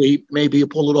 Hopefully, maybe he'll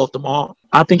pull it off tomorrow.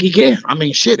 I think he can. I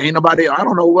mean, shit, ain't nobody. I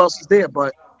don't know who else is there,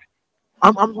 but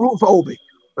I'm rooting for Obi.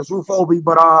 Let's root for Obi.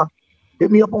 But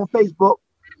hit me up on Facebook.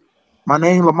 My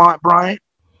name Lamont Bryant.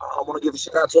 I want to give a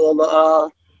shout out to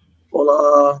all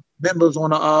members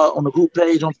on the group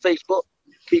page on Facebook.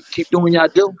 Keep doing y'all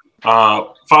do.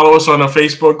 Follow us on the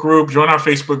Facebook group. Join our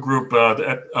Facebook group,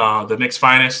 the Knicks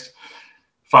Finest.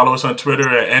 Follow us on Twitter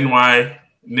at NY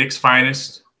Knicks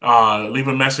Finest. Leave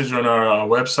a message on our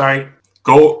website.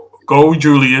 Go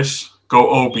Julius. Go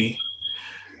Obi.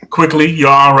 Quickly, you're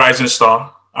our rising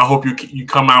star. I hope you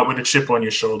come out with a chip on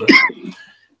your shoulder.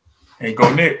 And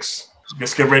go Knicks.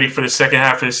 Let's get ready for the second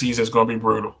half of the season. It's going to be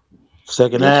brutal.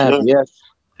 Second half, yes.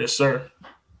 Yes, sir.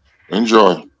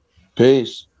 Enjoy.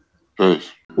 Peace. Peace.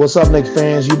 What's up, Knicks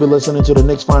fans? You've been listening to the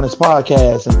Knicks Finest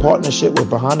podcast in partnership with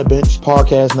Behind the Bench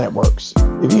Podcast Networks.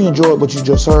 If you enjoyed what you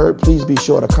just heard, please be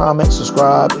sure to comment,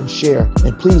 subscribe, and share.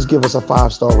 And please give us a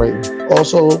 5-star rating.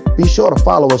 Also, be sure to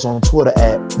follow us on Twitter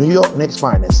at New York Knicks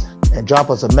Finest and drop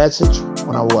us a message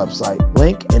on our website.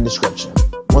 Link in description.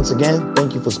 Once again,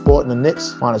 thank you for supporting the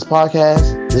Knicks Finest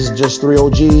podcast. This is just 3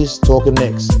 OGs talking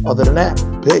Knicks. Other than that,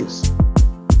 peace.